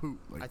cat don't poop?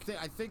 Like,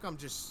 I think I'm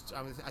just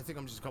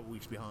a couple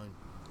weeks behind.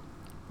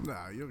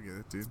 Nah, you'll get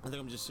it, dude. I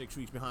think I'm just 6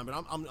 weeks behind,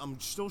 but I'm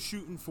still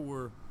shooting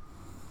for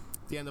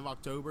the end of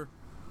October,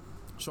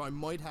 so I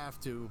might have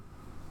to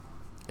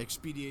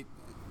expedite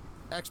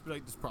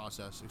this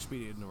process.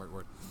 Expedite isn't the right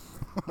word.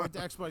 I have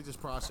to expedite this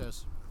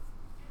process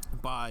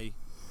by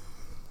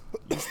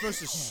you're supposed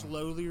to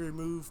slowly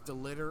remove the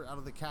litter out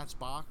of the cat's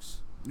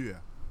box. Yeah.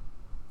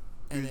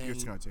 And you're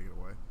just gonna take it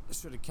away.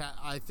 So the cat,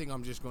 I think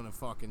I'm just gonna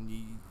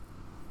fucking.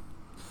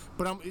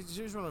 But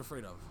here's what I'm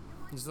afraid of.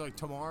 It's like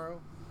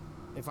tomorrow,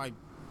 if I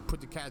put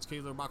the cat's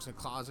kitty litter box in the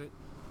closet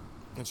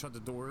and shut the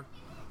door,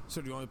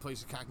 so the only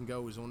place the cat can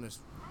go is on this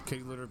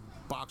kitty litter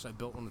box I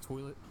built on the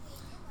toilet.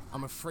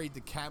 I'm afraid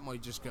the cat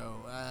might just go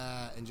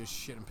and just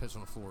shit and piss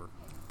on the floor.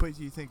 But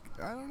you think,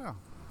 I don't know.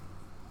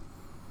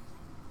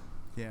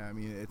 Yeah, I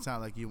mean, it's not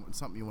like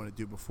something you want to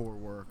do before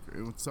work.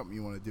 It's something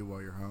you want to do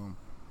while you're home.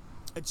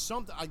 It's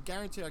something, I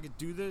guarantee I could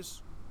do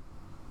this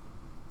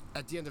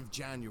at the end of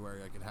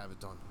January. I could have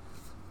it done.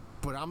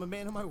 But I'm a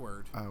man of my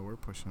word. Oh, we're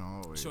pushing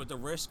all the way. So at the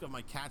risk of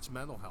my cat's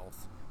mental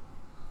health,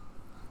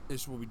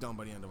 this will be done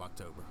by the end of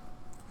October.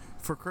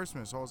 For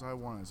Christmas, all I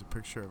want is a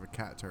picture of a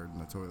cat turd in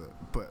the toilet.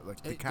 But,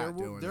 like, the cat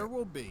doing it. There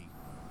will be.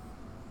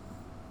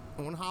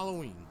 On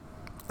Halloween.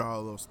 Oh,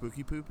 a little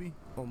spooky poopy?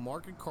 On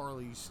Mark and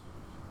Carly's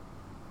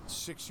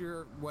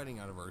 6-year wedding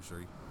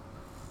anniversary,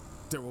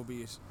 there will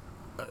be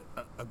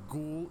a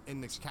ghoul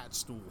in this cat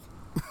stool.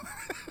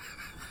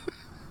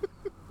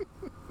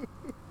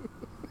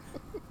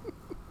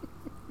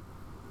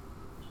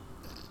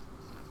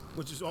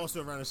 Which is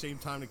also around the same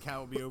time the cat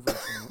will be over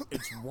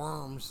its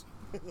worms.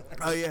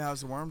 Oh, yeah,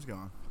 how's the worms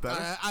going?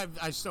 Better?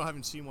 I still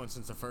haven't seen one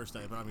since the first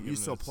day, but I've been giving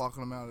You still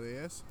plucking them out of the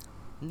ass?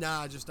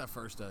 Nah, just that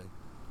first day.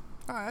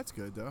 Oh, that's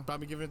good, though. But I've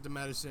been giving it the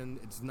medicine.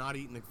 It's not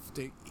eating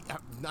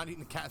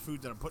the cat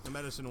food that I'm putting the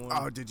medicine on.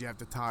 Oh, did you have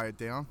to tie it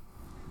down?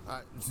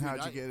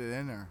 How'd you get it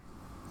in there?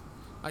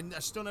 I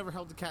still never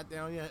held the cat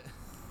down yet.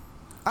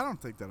 I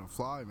don't think that'll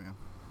fly, man.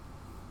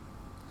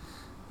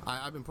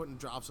 I've been putting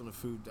drops on the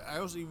food. I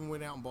also even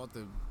went out and bought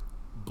the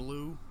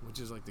blue, which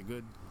is like the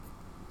good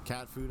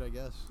cat food, I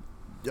guess.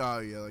 Oh,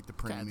 yeah, like the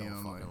Cat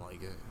premium. don't fucking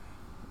like it.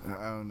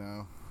 I don't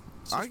know.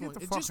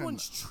 It just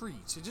wants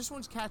treats. It just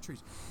wants cat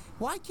treats.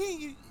 Why can't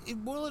you...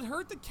 will it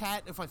hurt the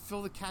cat if I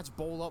fill the cat's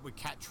bowl up with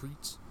cat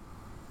treats?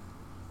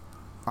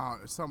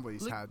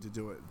 Somebody's had to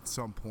do it at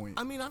some point.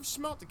 I mean, I've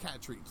smelt the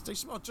cat treats. They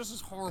smell just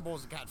as horrible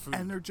as the cat food.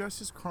 And they're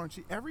just as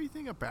crunchy.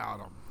 Everything about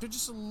them. They're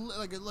just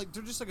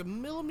they're just like a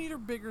millimeter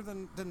bigger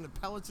than the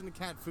pellets in the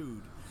cat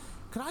food.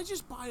 Could I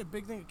just buy a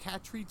big thing of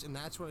cat treats and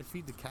that's what I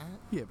feed the cat?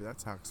 Yeah, but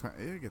that's how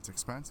it gets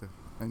expensive.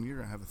 And you're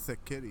going to have a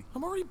thick kitty.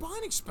 I'm already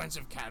buying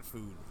expensive cat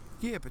food.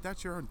 Yeah, but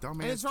that's your own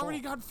dumbass And it's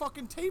already fault. got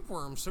fucking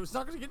tapeworms, so it's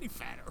not going to get any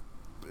fatter.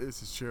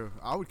 This is true.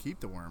 I would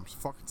keep the worms.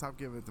 Fucking stop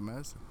giving it the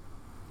medicine.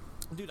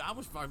 Dude, I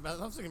was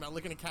thinking about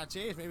licking a cat's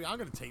ass. Maybe I'll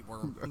get a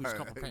tapeworm, lose a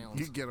couple pounds.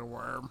 You get a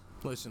worm.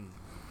 Listen,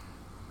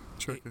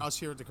 us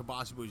here at the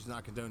Kabasi Boys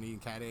not condone eating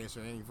cat ass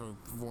or any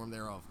form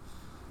thereof.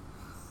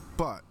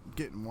 But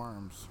getting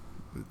worms,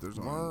 there's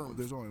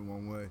only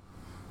one way.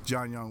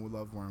 John Young would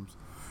love worms.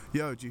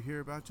 Yo, did you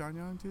hear about John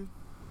Young, dude?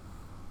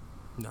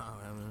 No,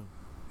 I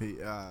don't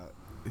know.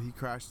 He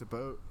crashed the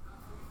boat.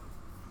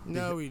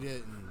 No, he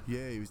didn't.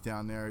 Yeah, he was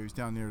down there. He was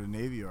down near the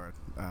Navy Yard,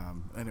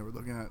 and they were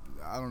looking at.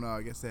 I don't know.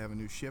 I guess they have a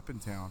new ship in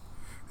town,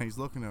 and he's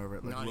looking over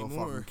it like Not a little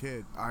anymore. fucking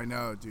kid. I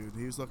know, dude.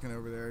 He was looking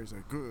over there. He's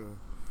like, ugh.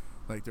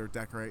 Like they're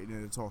decorating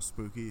it. It's all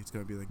spooky. It's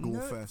gonna be like Ghoul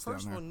Fest down there.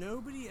 First of all,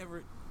 nobody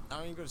ever.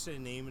 I ain't gonna say the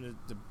name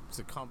of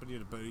the company or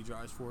the boat he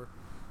drives for,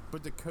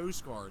 but the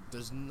Coast Guard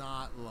does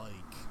not like.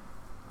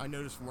 I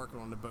noticed from working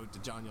on the boat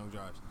that John Young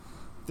drives,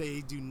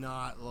 they do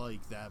not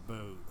like that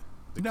boat.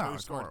 The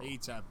Coast Guard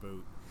hates that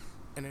boat.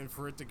 And then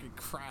for it to get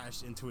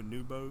crashed into a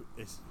new boat,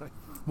 it's like...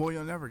 Well,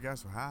 you'll never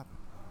guess what happened.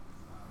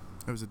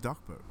 It was a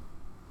duck boat.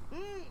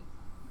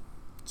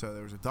 So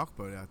there was a duck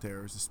boat out there.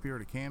 It was the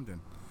Spirit of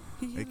Camden.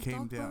 It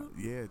came down. Boat?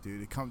 Yeah,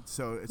 dude. It comes.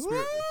 So it's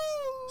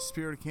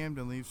Spirit of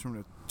Camden leaves from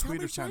the How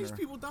many Tweeter Center. Chinese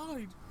people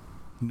died?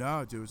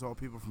 No, dude. It was all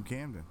people from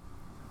Camden.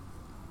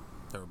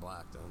 They were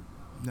black, then.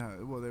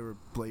 No, well, they were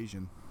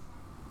Blasian.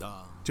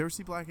 Did you ever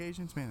see Black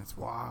Asians? Man, it's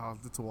wild.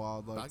 It's a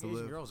wild life Black to Asian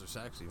live. girls are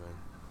sexy, man.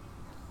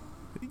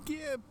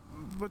 Yeah,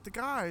 but the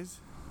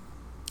guys.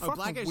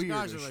 Black Asian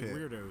guys are like shit.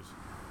 weirdos.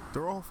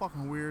 They're all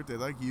fucking weird. They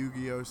like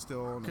Yu-Gi-Oh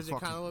still. Because they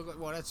kind of look like...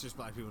 Well, that's just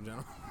black people in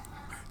general.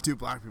 Dude,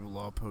 black people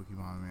love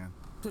Pokemon, man.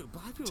 Dude,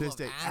 black people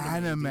love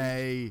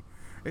anime.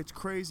 It's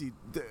crazy.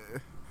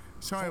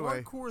 So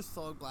anyway, hardcore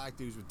thug black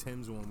dudes with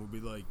Tim's on would be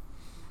like,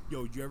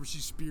 yo, did you ever see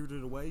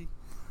Spirited Away?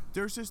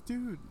 There's this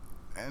dude,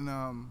 and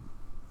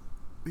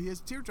he has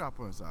a teardrop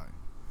on his eye.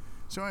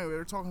 So anyway,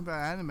 they're talking about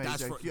anime.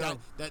 That's like, for,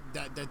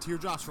 that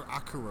teardrop's for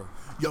Akira.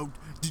 Yo,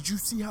 did you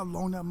see how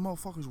long that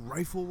motherfucker's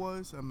rifle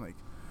was? I'm like,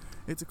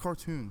 it's a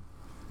cartoon.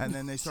 And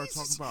then they start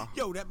talking about...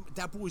 Yo,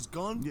 that boy's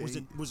gun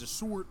was a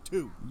sword,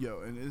 too.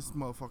 Yo, and this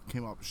motherfucker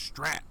came up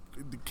strapped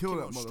to kill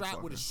that motherfucker.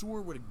 Strapped with a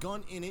sword with a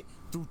gun in it,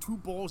 threw 2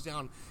 balls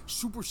down,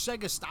 Super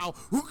Sega style.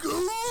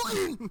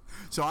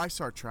 So I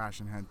start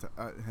trashing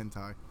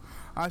hentai.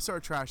 I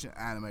start trashing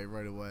anime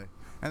right away.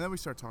 And then we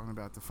start talking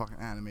about the fucking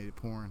animated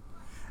porn.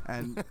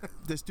 And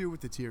this dude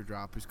with the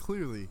teardrop has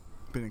clearly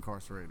been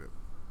incarcerated.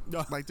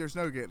 Like, there's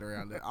no getting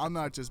around it. I'm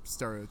not just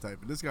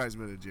stereotyping. This guy's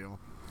been in jail.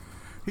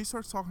 He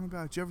starts talking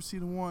about, did you ever see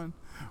the one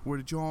where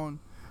the John,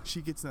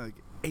 she gets like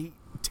 8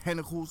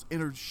 tentacles in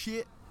her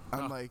shit?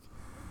 I'm like,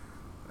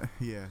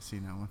 yeah, I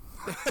seen that one.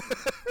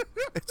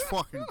 It's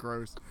fucking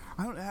gross.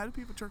 I don't know, how do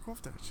people jerk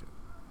off that shit?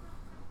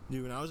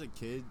 Dude, when I was a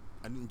kid,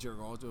 I didn't jerk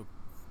off to it.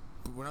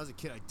 But when I was a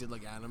kid, I did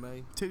like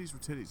anime. Titties were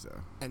titties,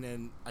 though. And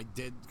then I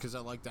did, because I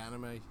liked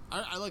anime.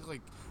 I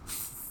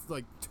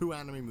like 2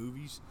 anime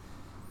movies.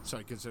 So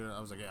I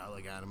was like, yeah, I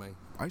like anime.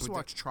 I used to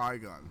watch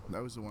Trigun.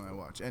 That was the one I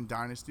watched. And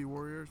Dynasty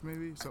Warriors,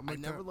 maybe? Something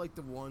like that. I never liked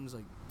the ones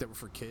like that were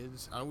for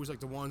kids. I always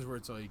liked the ones where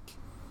it's like,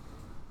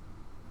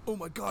 oh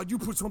my god, you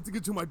put something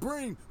into my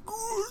brain.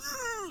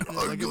 And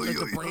like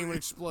the brain would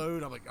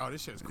explode. I'm like, oh,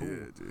 this shit's cool.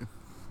 Yeah, dude.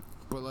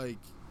 But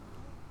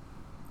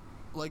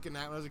liking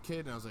that when I was a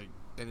kid, and I was like,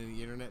 and then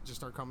the internet just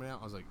started coming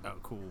out. I was like, oh,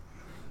 cool.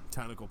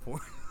 Tentacle porn.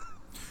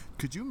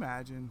 Could you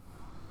imagine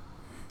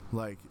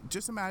Like,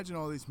 just imagine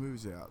all these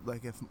movies out.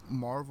 Like, if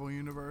Marvel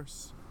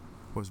Universe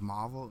was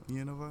Marvel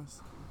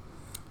Universe.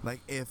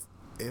 Like, if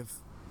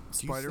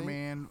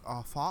Spider-Man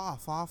Far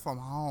From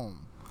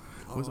Home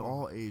was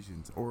all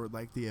Asians, or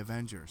like the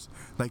Avengers.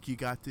 Like, you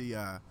got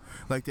the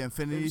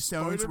Infinity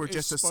Stones were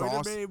just a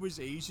sauce. Spider-Man was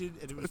Asian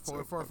and it was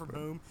Far From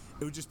Home,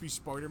 it would just be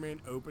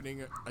Spider-Man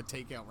opening a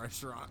takeout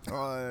restaurant.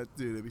 Oh,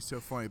 dude, it'd be so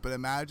funny. But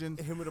imagine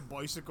him with a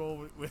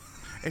bicycle with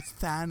it's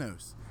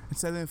Thanos.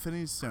 Instead of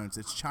Infinity Stones,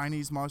 it's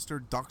Chinese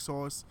mustard, duck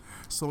sauce,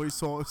 soy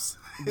sauce.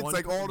 It's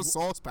like all the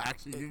sauce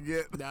packs you can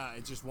get. Nah,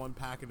 it's just one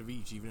packet of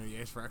each, even though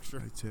you ask for extra.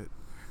 That's it.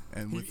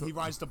 And he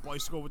rides the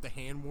bicycle with the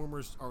hand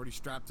warmers already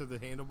strapped to the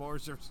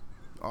handlebars.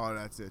 Oh,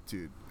 that's it,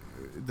 dude.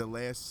 The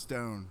last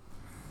stone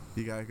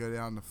you gotta go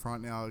down the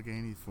front in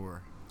Allegheny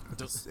for.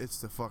 It's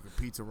the fucking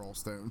pizza roll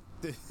stone.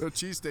 The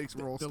cheesesteaks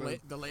roll stone.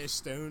 The last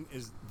stone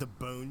is the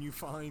bone you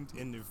find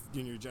in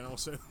your General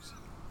Tso's.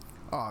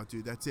 Oh,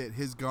 dude, that's it.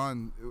 His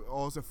gun,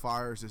 all it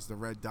fires is the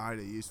red dye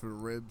they use for the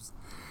ribs.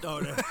 Oh,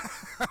 no.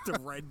 The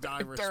red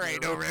dye. There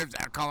ain't no ribs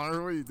that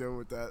color. What are you doing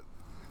with that?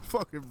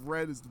 Fucking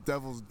red is the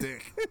devil's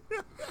dick.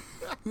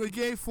 Like,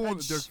 you ain't fooling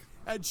it.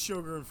 Add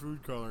sugar and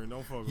food coloring.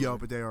 Don't fuck with Yo,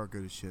 but they are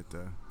good as shit,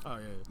 though. Oh,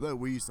 yeah. Look,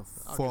 we used to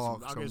fuck I'll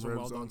get some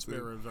ribs well-done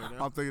spare ribs right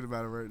now. I'm thinking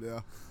about it right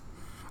now.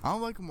 I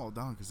don't like them well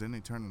done because then they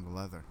turn into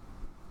leather.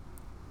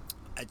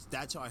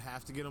 That's how I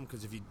have to get them,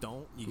 because if you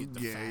don't, you get the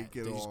fat. You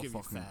get they all just give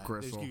you fucking fat.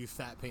 gristle. They just give you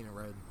fat painted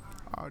red.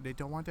 Oh, they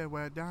don't want that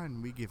well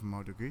done. We give them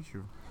all the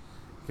gristle.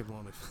 Give them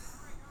all the...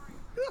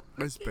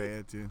 That's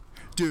bad, dude.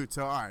 Dude,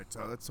 so alright,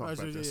 so let's talk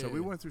about this. Yeah, so we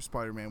went through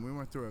Spider-Man, we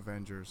went through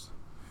Avengers.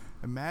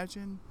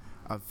 Imagine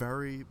a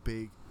very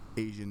big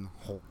Asian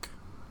Hulk,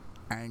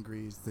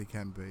 angry as they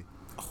can be.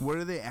 What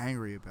are they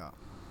angry about?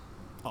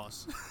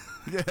 Us.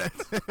 Yeah,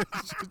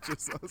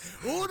 just us.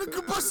 Oh, the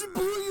Kabasi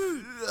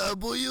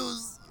boy!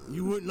 Boyos!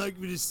 You wouldn't like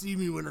me to see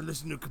me when I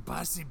listen to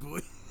Kabasi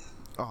boy.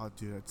 Oh,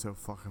 dude, that's so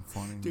fucking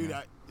funny. Dude,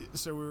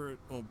 so we were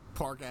on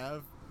Park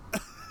Ave.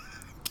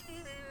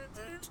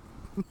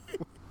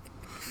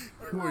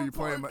 What are you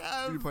playing?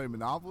 You playing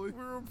Monopoly? We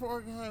were in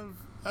Park Ave.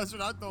 That's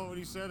what I thought when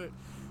he said it.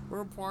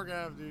 We're in Park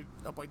Ave, dude,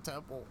 up by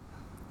Temple,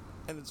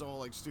 and it's all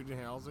like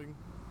student housing.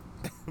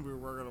 We were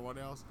working on one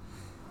house.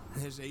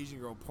 And his Asian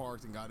girl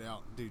parked and got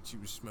out. Dude, she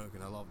was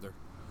smoking. I loved her.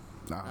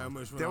 Nah,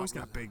 they always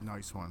got big,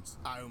 nice ones.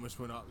 I almost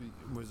went up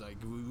and was like,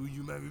 will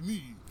you marry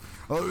me?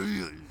 Oh,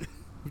 yeah.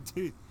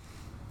 Dude.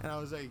 And I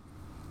was like,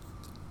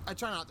 I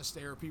try not to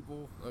stare at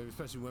people,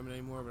 especially women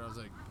anymore, but I was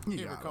like,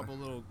 give her a couple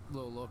little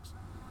looks.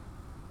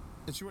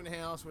 And she went in the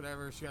house,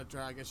 whatever. She got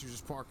dragged. I guess she was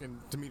just parking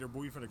to meet her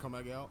boyfriend to come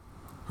back out.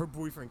 Her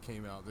boyfriend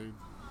came out, dude.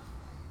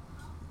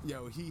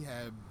 Yo, he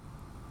had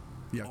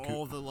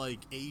all the, like,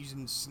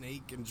 Asian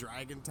snake and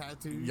dragon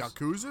tattoos.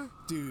 Yakuza?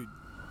 Dude,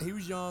 he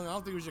was young. I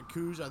don't think it was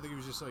Yakuza. I think it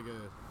was just like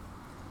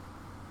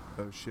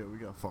a... Oh, shit. We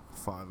got fucking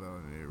 5-0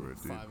 in the neighborhood,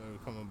 dude.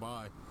 5-0 coming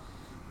by.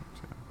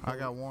 I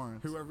got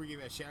warrants. Whoever we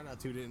gave that shout out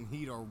to didn't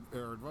heed our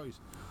advice.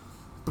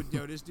 But,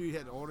 yo, this dude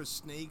had all the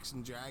snakes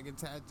and dragon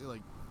tattoos,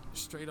 like,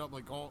 straight up,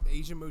 like, all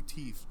Asian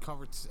motifs,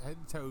 covered head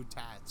to toe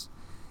tats.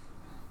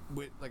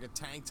 With like a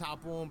tank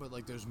top on, but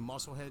like those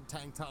muscle head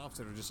tank tops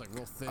that are just like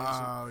real thin.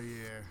 Oh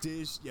yeah.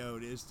 This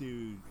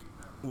dude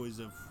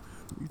was a.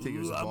 You think it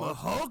was I'm a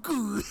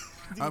Hulker.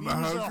 I'm a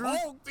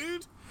Hulk,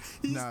 dude.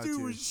 This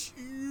dude was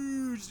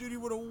huge, dude. He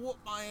would have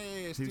whooped my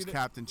ass. He was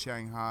Captain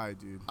Shanghai,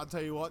 dude. I'll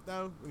tell you what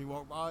though, when he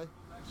walked by,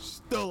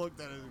 still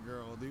looked at his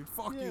girl, dude.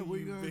 Fuck you, what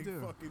you gonna big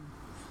do? Fucking.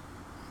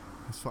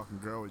 This fucking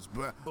girl is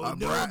I'm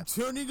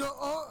turning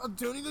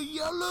her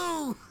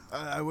yellow.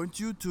 I want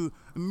you to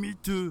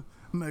meet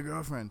my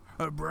girlfriend,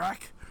 a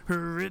Brack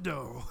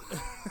Riddle.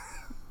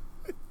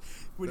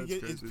 When he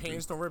get his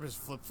pants don't rip, his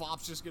flip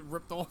flops just get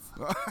ripped off.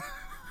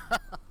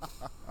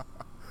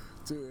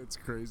 Dude, it's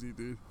crazy,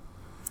 dude.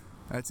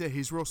 That's it.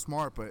 He's real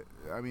smart, but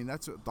I mean,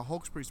 the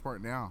Hulk's pretty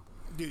smart now.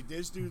 Dude,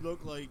 this dude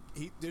looked like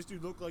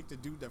the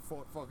dude that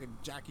fought fucking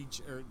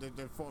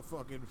that fought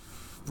fucking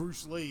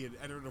Bruce Lee and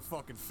entered a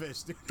fucking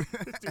fist. Dude,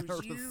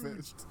 this dude's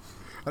huge.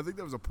 I think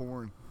that was a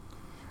porn.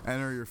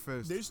 Enter your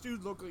fist. This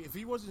dude looked like, if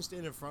he wasn't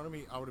standing in front of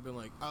me, I would have been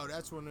like, oh,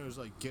 that's one of those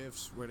like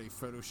gifs where they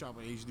Photoshop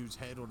an Asian dude's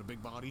head on a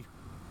big body.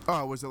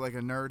 Oh, was it like a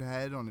nerd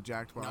head on a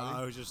jacked body?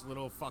 No, it was just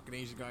little fucking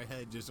Asian guy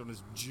head just on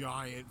this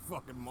giant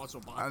fucking muscle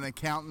body. An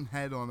accountant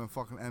head on a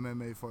fucking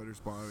MMA fighter's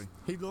body.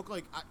 He looked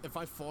like, if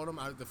I fought him,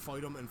 I'd have to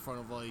fight him in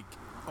front of like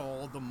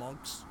all the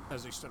monks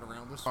as they stood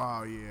around us.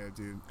 Oh yeah,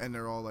 dude. And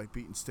they're all like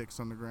beating sticks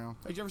on the ground.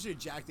 Like, you ever see a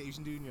jacked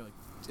Asian dude and you're like,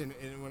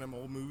 in one of them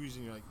old movies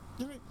and you're like,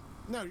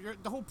 no,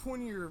 the whole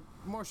point of your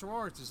martial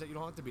arts is that you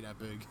don't have to be that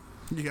big.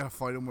 You gotta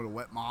fight him with a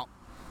wet mop,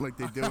 like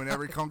they do in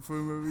every kung fu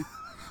movie.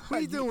 What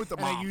are you doing with the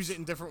mops? And they use it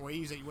in different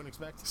ways that you wouldn't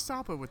expect.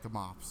 Stop it with the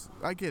mops.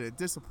 I get it,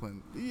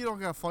 discipline. You don't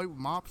gotta fight with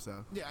mops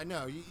though. Yeah, I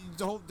know.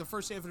 The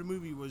first half of the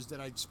movie was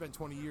that I spent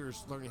 20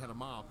 years learning how to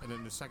mop, and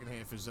then the second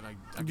half is that I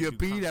you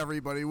beat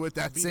everybody with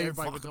that same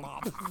fucking with the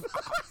mop.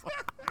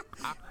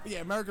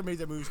 Yeah, America made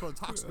that movie. It's called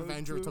Toxic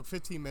Avenger. It took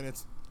 15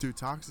 minutes. Dude,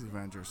 Toxic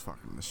Avenger is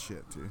fucking the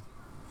shit, dude.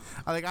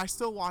 I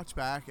still watch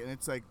back, and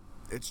it's like,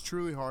 it's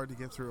truly hard to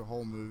get through a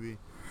whole movie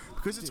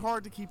because it's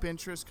hard to keep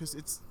interest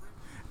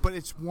but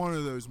it's one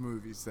of those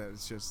movies that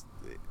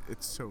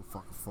it's so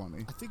fucking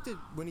funny. I think that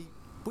when he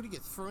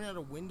gets thrown out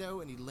a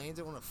window and he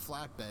landed on a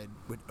flatbed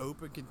with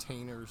open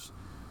containers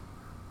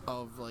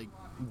of like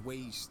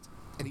waste,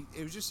 and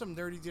it was just some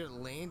nerdy dude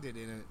that landed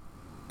in it,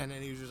 and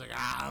then he was just like,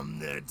 I'm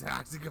the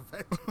toxic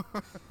effect.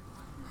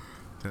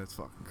 That's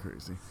fucking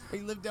crazy. He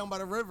lived down by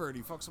the river and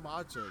he fucked some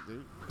hot chick,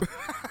 dude.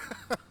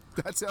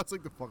 That sounds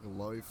like the fucking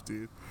life,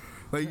 dude.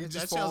 Like you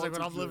just that sounds like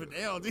what I'm living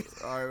now, dude.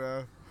 I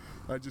know.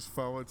 I just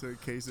fell into a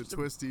case of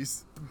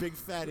twisties. Big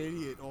fat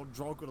idiot, all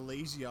drunk with a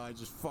lazy eye,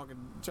 just fucking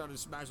trying to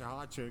smash a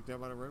hot chick down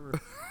by the river.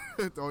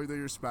 The only thing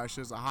you're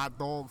smashing is a hot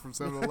dog from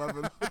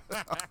 7-Eleven.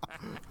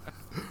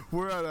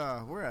 We're at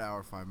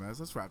hour 5 minutes.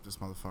 Let's wrap this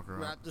motherfucker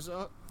up. Wrap this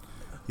up.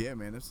 Yeah,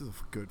 man, this is a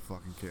good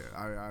fucking kid.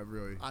 I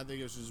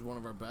think this is one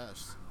of our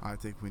best. I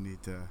think we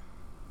need to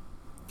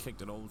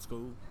kick it old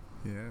school.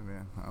 Yeah,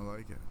 man, I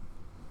like it.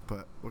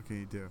 But what can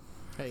you do?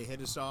 Hey,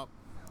 hit us up.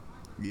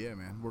 Yeah,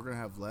 man, we're gonna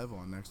have Lev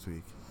on next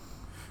week.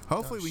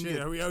 Hopefully we can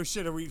get...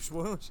 Are we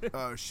spoiling shit?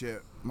 Oh,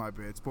 shit. My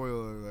bad.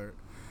 Spoiler alert.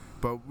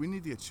 But we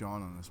need to get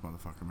Sean on this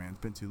motherfucker, man. It's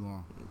been too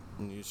long.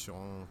 We need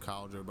Sean,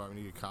 Kyle drove by. We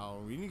need to get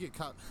Kyle. We need to get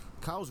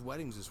Kyle's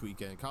weddings this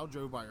weekend. Kyle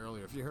drove by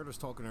earlier. If you heard us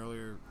talking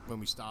earlier when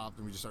we stopped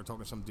and we just started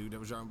talking to some dude that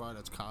was driving by,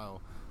 that's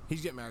Kyle.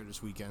 He's getting married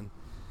this weekend.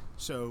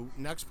 So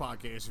next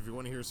podcast, if you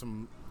want to hear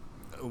some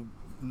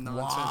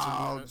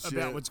nonsense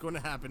about what's going to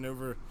happen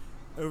over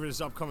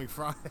this upcoming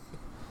Friday.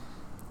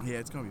 Yeah,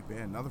 it's going to be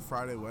bad. Another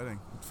Friday wedding.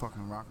 It's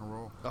fucking rock and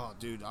roll. Oh,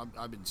 dude,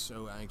 I've been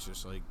so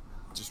anxious, like,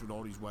 just with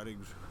all these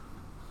weddings.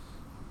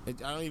 I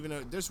don't even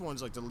know. This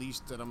one's, like, the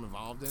least that I'm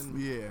involved in.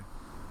 Yeah.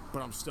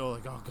 But I'm still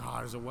like, oh,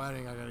 God, there's a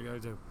wedding I got to go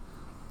to.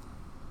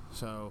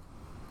 So,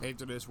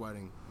 after this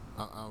wedding,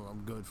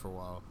 I'm good for a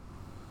while.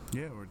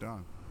 Yeah, we're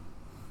done.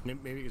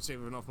 Maybe you could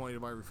save enough money to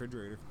buy a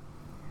refrigerator.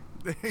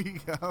 There you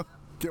go.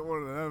 Get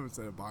one of them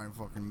instead of buying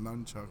fucking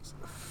nunchucks.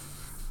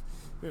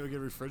 Maybe we'll get a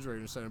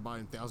refrigerator instead of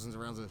buying thousands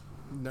of rounds of...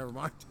 Never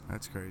mind.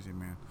 That's crazy,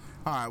 man.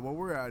 All right, well,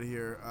 we're out of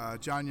here.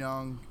 John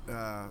Young,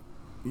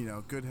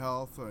 good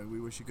health.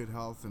 We wish you good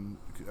health and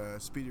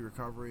speedy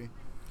recovery.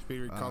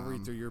 Speedy recovery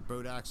through your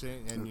boat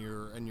accident and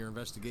your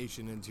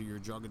investigation into your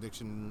drug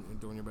addiction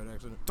during your boat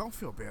accident. Don't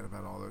feel bad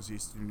about all those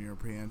Eastern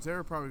Europeans.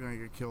 They're probably going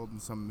to get killed in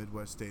some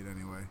Midwest state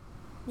anyway.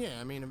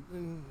 Yeah, I mean,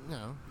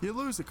 no. You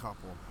lose a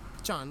couple.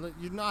 John,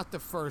 you're not the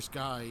first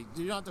guy.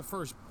 You're not the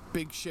first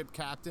big ship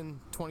captain,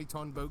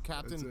 20-ton boat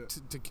captain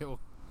to kill.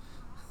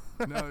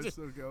 No, it's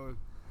still going.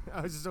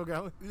 Oh, is it still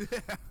going? Yeah.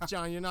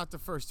 John, you're not the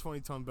first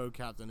 20-ton boat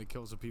captain that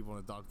kills the people in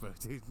a dog boat.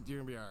 Dude, you're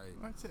going to be all right.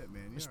 That's it,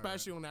 man. You're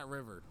especially on that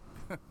river.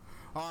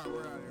 All right, we're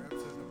out of here.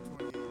 Episode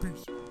number 28.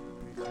 Peace.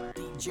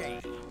 DJ.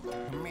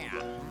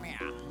 Meow,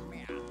 meow,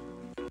 meow.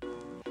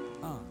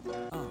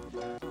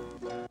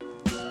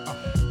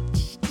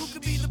 Who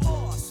could be the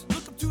boss?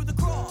 Look up to the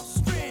cross.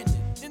 Stranded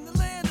in the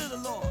land of the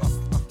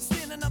lost.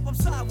 Standing up, I'm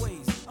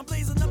sideways. I'm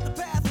blazing up the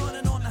path,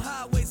 running on the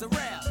highways of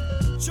rap.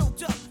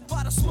 Choked up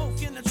by the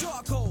smoke and the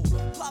charcoal.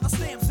 Lava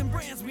stamps and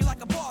brands me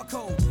like a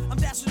barcode. I'm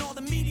dashing all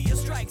the media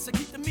strikes. I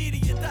keep the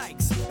media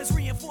dikes. It's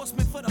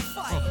reinforcement for the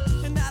fight.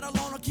 And not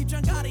alone, I'll keep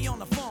John Gotti on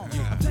the phone.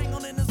 I'm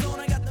tangled in the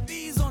zone, I got the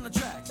bees on the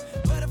track.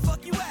 Where the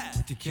fuck you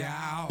at? The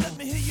cow. Let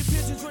me hear your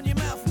pigeons run your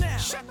mouth now.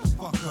 Shut the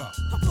fuck up.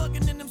 I'm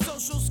plugging in them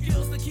social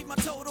skills to keep my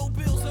total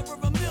bills over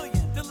 $1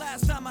 million. The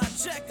last time I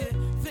checked it,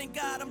 thank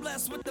God I'm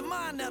blessed with the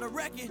mind that'll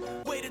wreck it.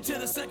 Waited till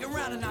the second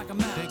round and knock 'em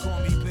out. They call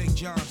me Big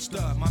John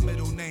Stud, my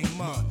middle name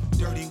Mud.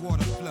 Dirty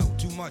water flow,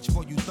 too much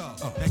for you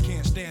thugs that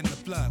can't stand the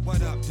flood.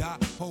 What up,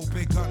 Doc? Hold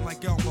big gun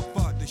like Elmer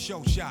Fudd, the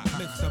show shot.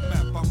 Mr.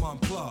 Meth, I'm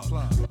unplugged.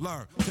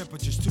 Learn,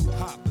 temperature's too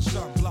hot for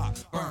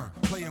sunblock. Burn,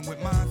 playing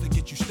with minds to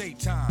get you state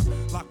time.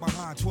 Lock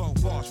behind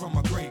 12 bars from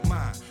a great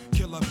mind.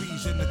 Killer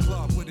bees in the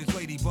club with his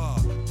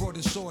ladybug. Brought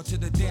his sword to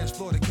the dance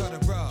floor to cut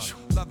a rug.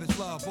 Love is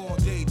love all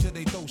day till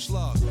they throw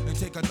slugs. And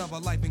take another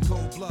life in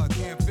cold blood.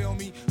 Can't feel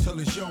me till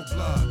it's your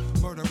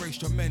blood. Murder race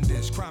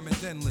tremendous, crime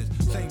is endless.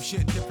 Same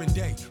shit, different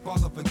day.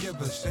 Father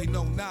forgive us. They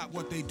know not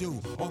what they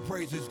do. All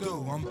praises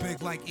due. I'm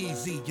big like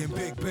Easy and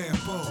Big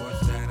Bamboo.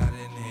 What's that? I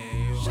didn't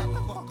hear you. Shut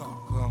the fuck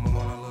up. Come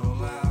on a little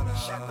louder.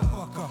 Shut the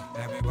fuck up.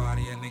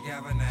 Everybody in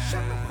together now.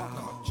 Shut the fuck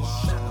up.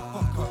 Just shut the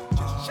fuck up.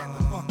 Just shut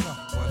the fuck up.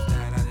 What's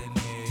that? I didn't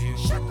hear you.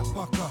 Shut the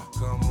fuck up.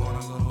 Come on a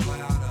little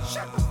louder.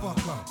 Shut the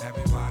fuck up.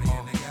 Everybody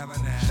in together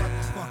now. Shut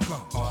the fuck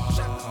up.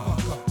 Shut the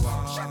fuck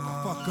up. Shut the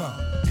fuck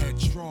up.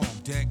 Headstrong,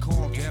 dead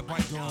calm, dead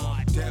white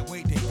dawn. Dead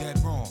weight, they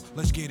dead wrong.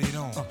 Let's get it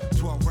on.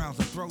 12 rounds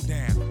of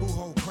throwdown. Who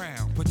hold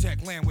crown?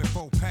 Protect land with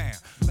 4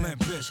 pounds. Limp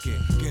biscuit.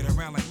 Get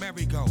around like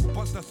merry-go.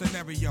 Bust a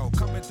scenario.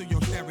 Coming through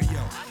your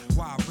stereo.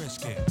 Why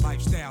risk it?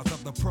 Lifestyles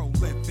of the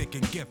prolific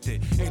and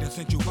gifted. 8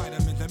 essential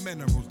vitamins and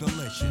minerals.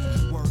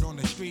 Delicious. Word on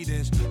the street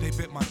is they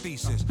bit my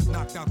thesis.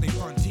 Knocked out their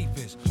front teeth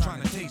is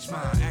trying to taste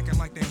mine. Acting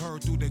like they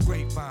heard through the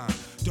grapevine.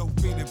 Dope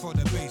feeding for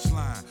the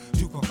baseline.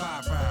 2 for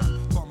 5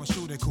 round.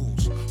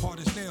 Pharmaceuticals.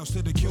 Hardest nails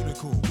to the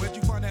cuticle. Where'd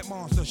you find that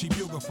monster? She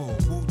beautiful.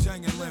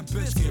 Wu-Tang and Limp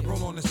Bizkit.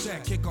 Roll on the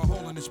set. Kick a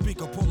hole in the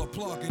speaker. Pull a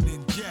plug and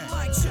then jack.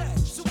 Mic check.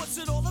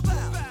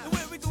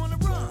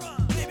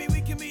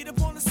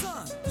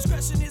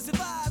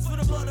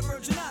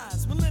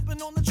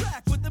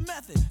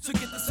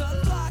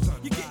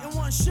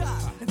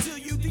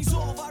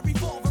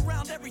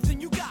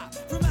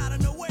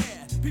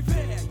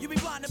 Prepare